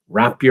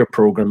wrap your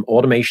program.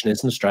 Automation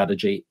isn't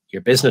strategy.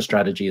 Your business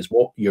strategy is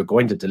what you're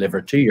going to deliver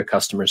to your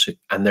customers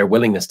and their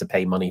willingness to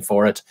pay money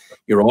for it.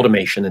 Your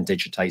automation and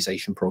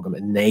digitization program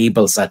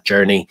enables that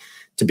journey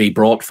to be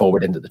brought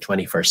forward into the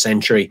 21st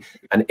century.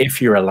 And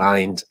if you're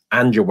aligned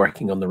and you're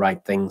working on the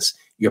right things,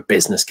 your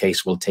business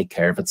case will take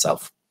care of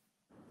itself.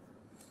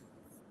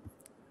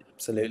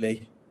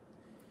 Absolutely.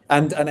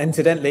 And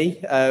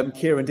incidentally,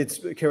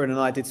 Kieran and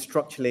I did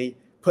structurally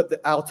put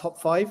our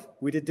top 5.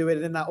 We did do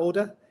it in that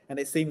order. And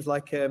it seems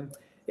like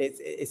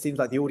it seems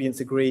like the audience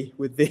agree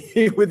with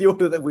the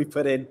order that we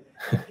put in.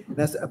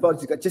 That's,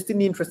 apologies, just in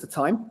the interest of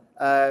time,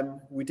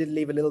 we did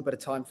leave a little bit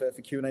of time for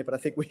Q&A, but I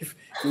think we've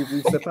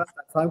surpassed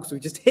that time because we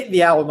just hit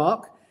the hour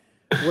mark.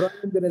 What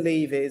I'm going to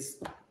leave is,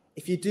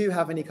 if you do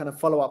have any kind of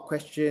follow-up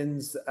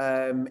questions,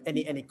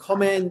 any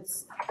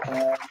comments,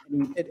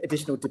 any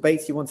additional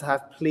debates you want to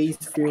have, please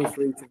feel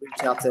free to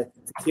reach out to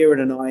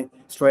Kieran and I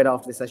straight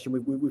after the session.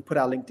 We put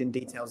our LinkedIn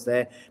details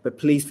there, but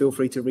please feel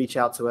free to reach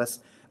out to us.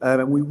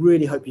 And we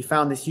really hope you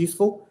found this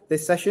useful,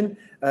 this session.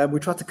 We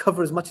try to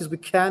cover as much as we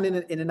can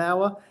in an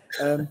hour.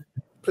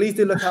 Please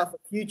do look out for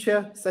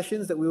future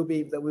sessions that we'll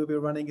be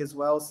running as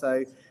well.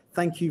 So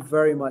thank you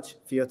very much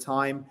for your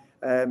time,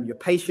 your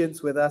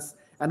patience with us,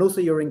 and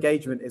also your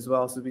engagement as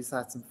well. So we've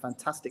had some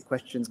fantastic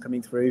questions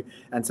coming through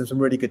and some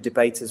really good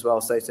debates as well.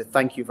 So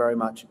thank you very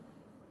much.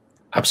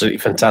 Absolutely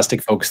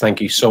fantastic, folks.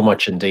 Thank you so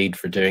much indeed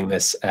for doing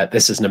this.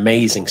 This is an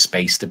amazing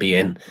space to be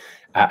in.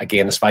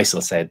 Again, as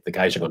Faisal said, the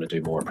guys are going to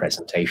do more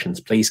presentations.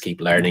 Please keep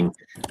learning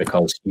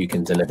because you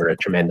can deliver a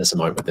tremendous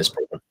amount with this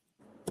program.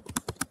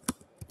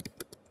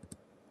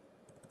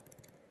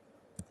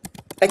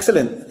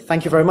 Excellent.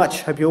 Thank you very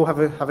much. Hope you all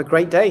have a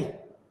great day.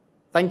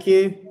 Thank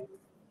you.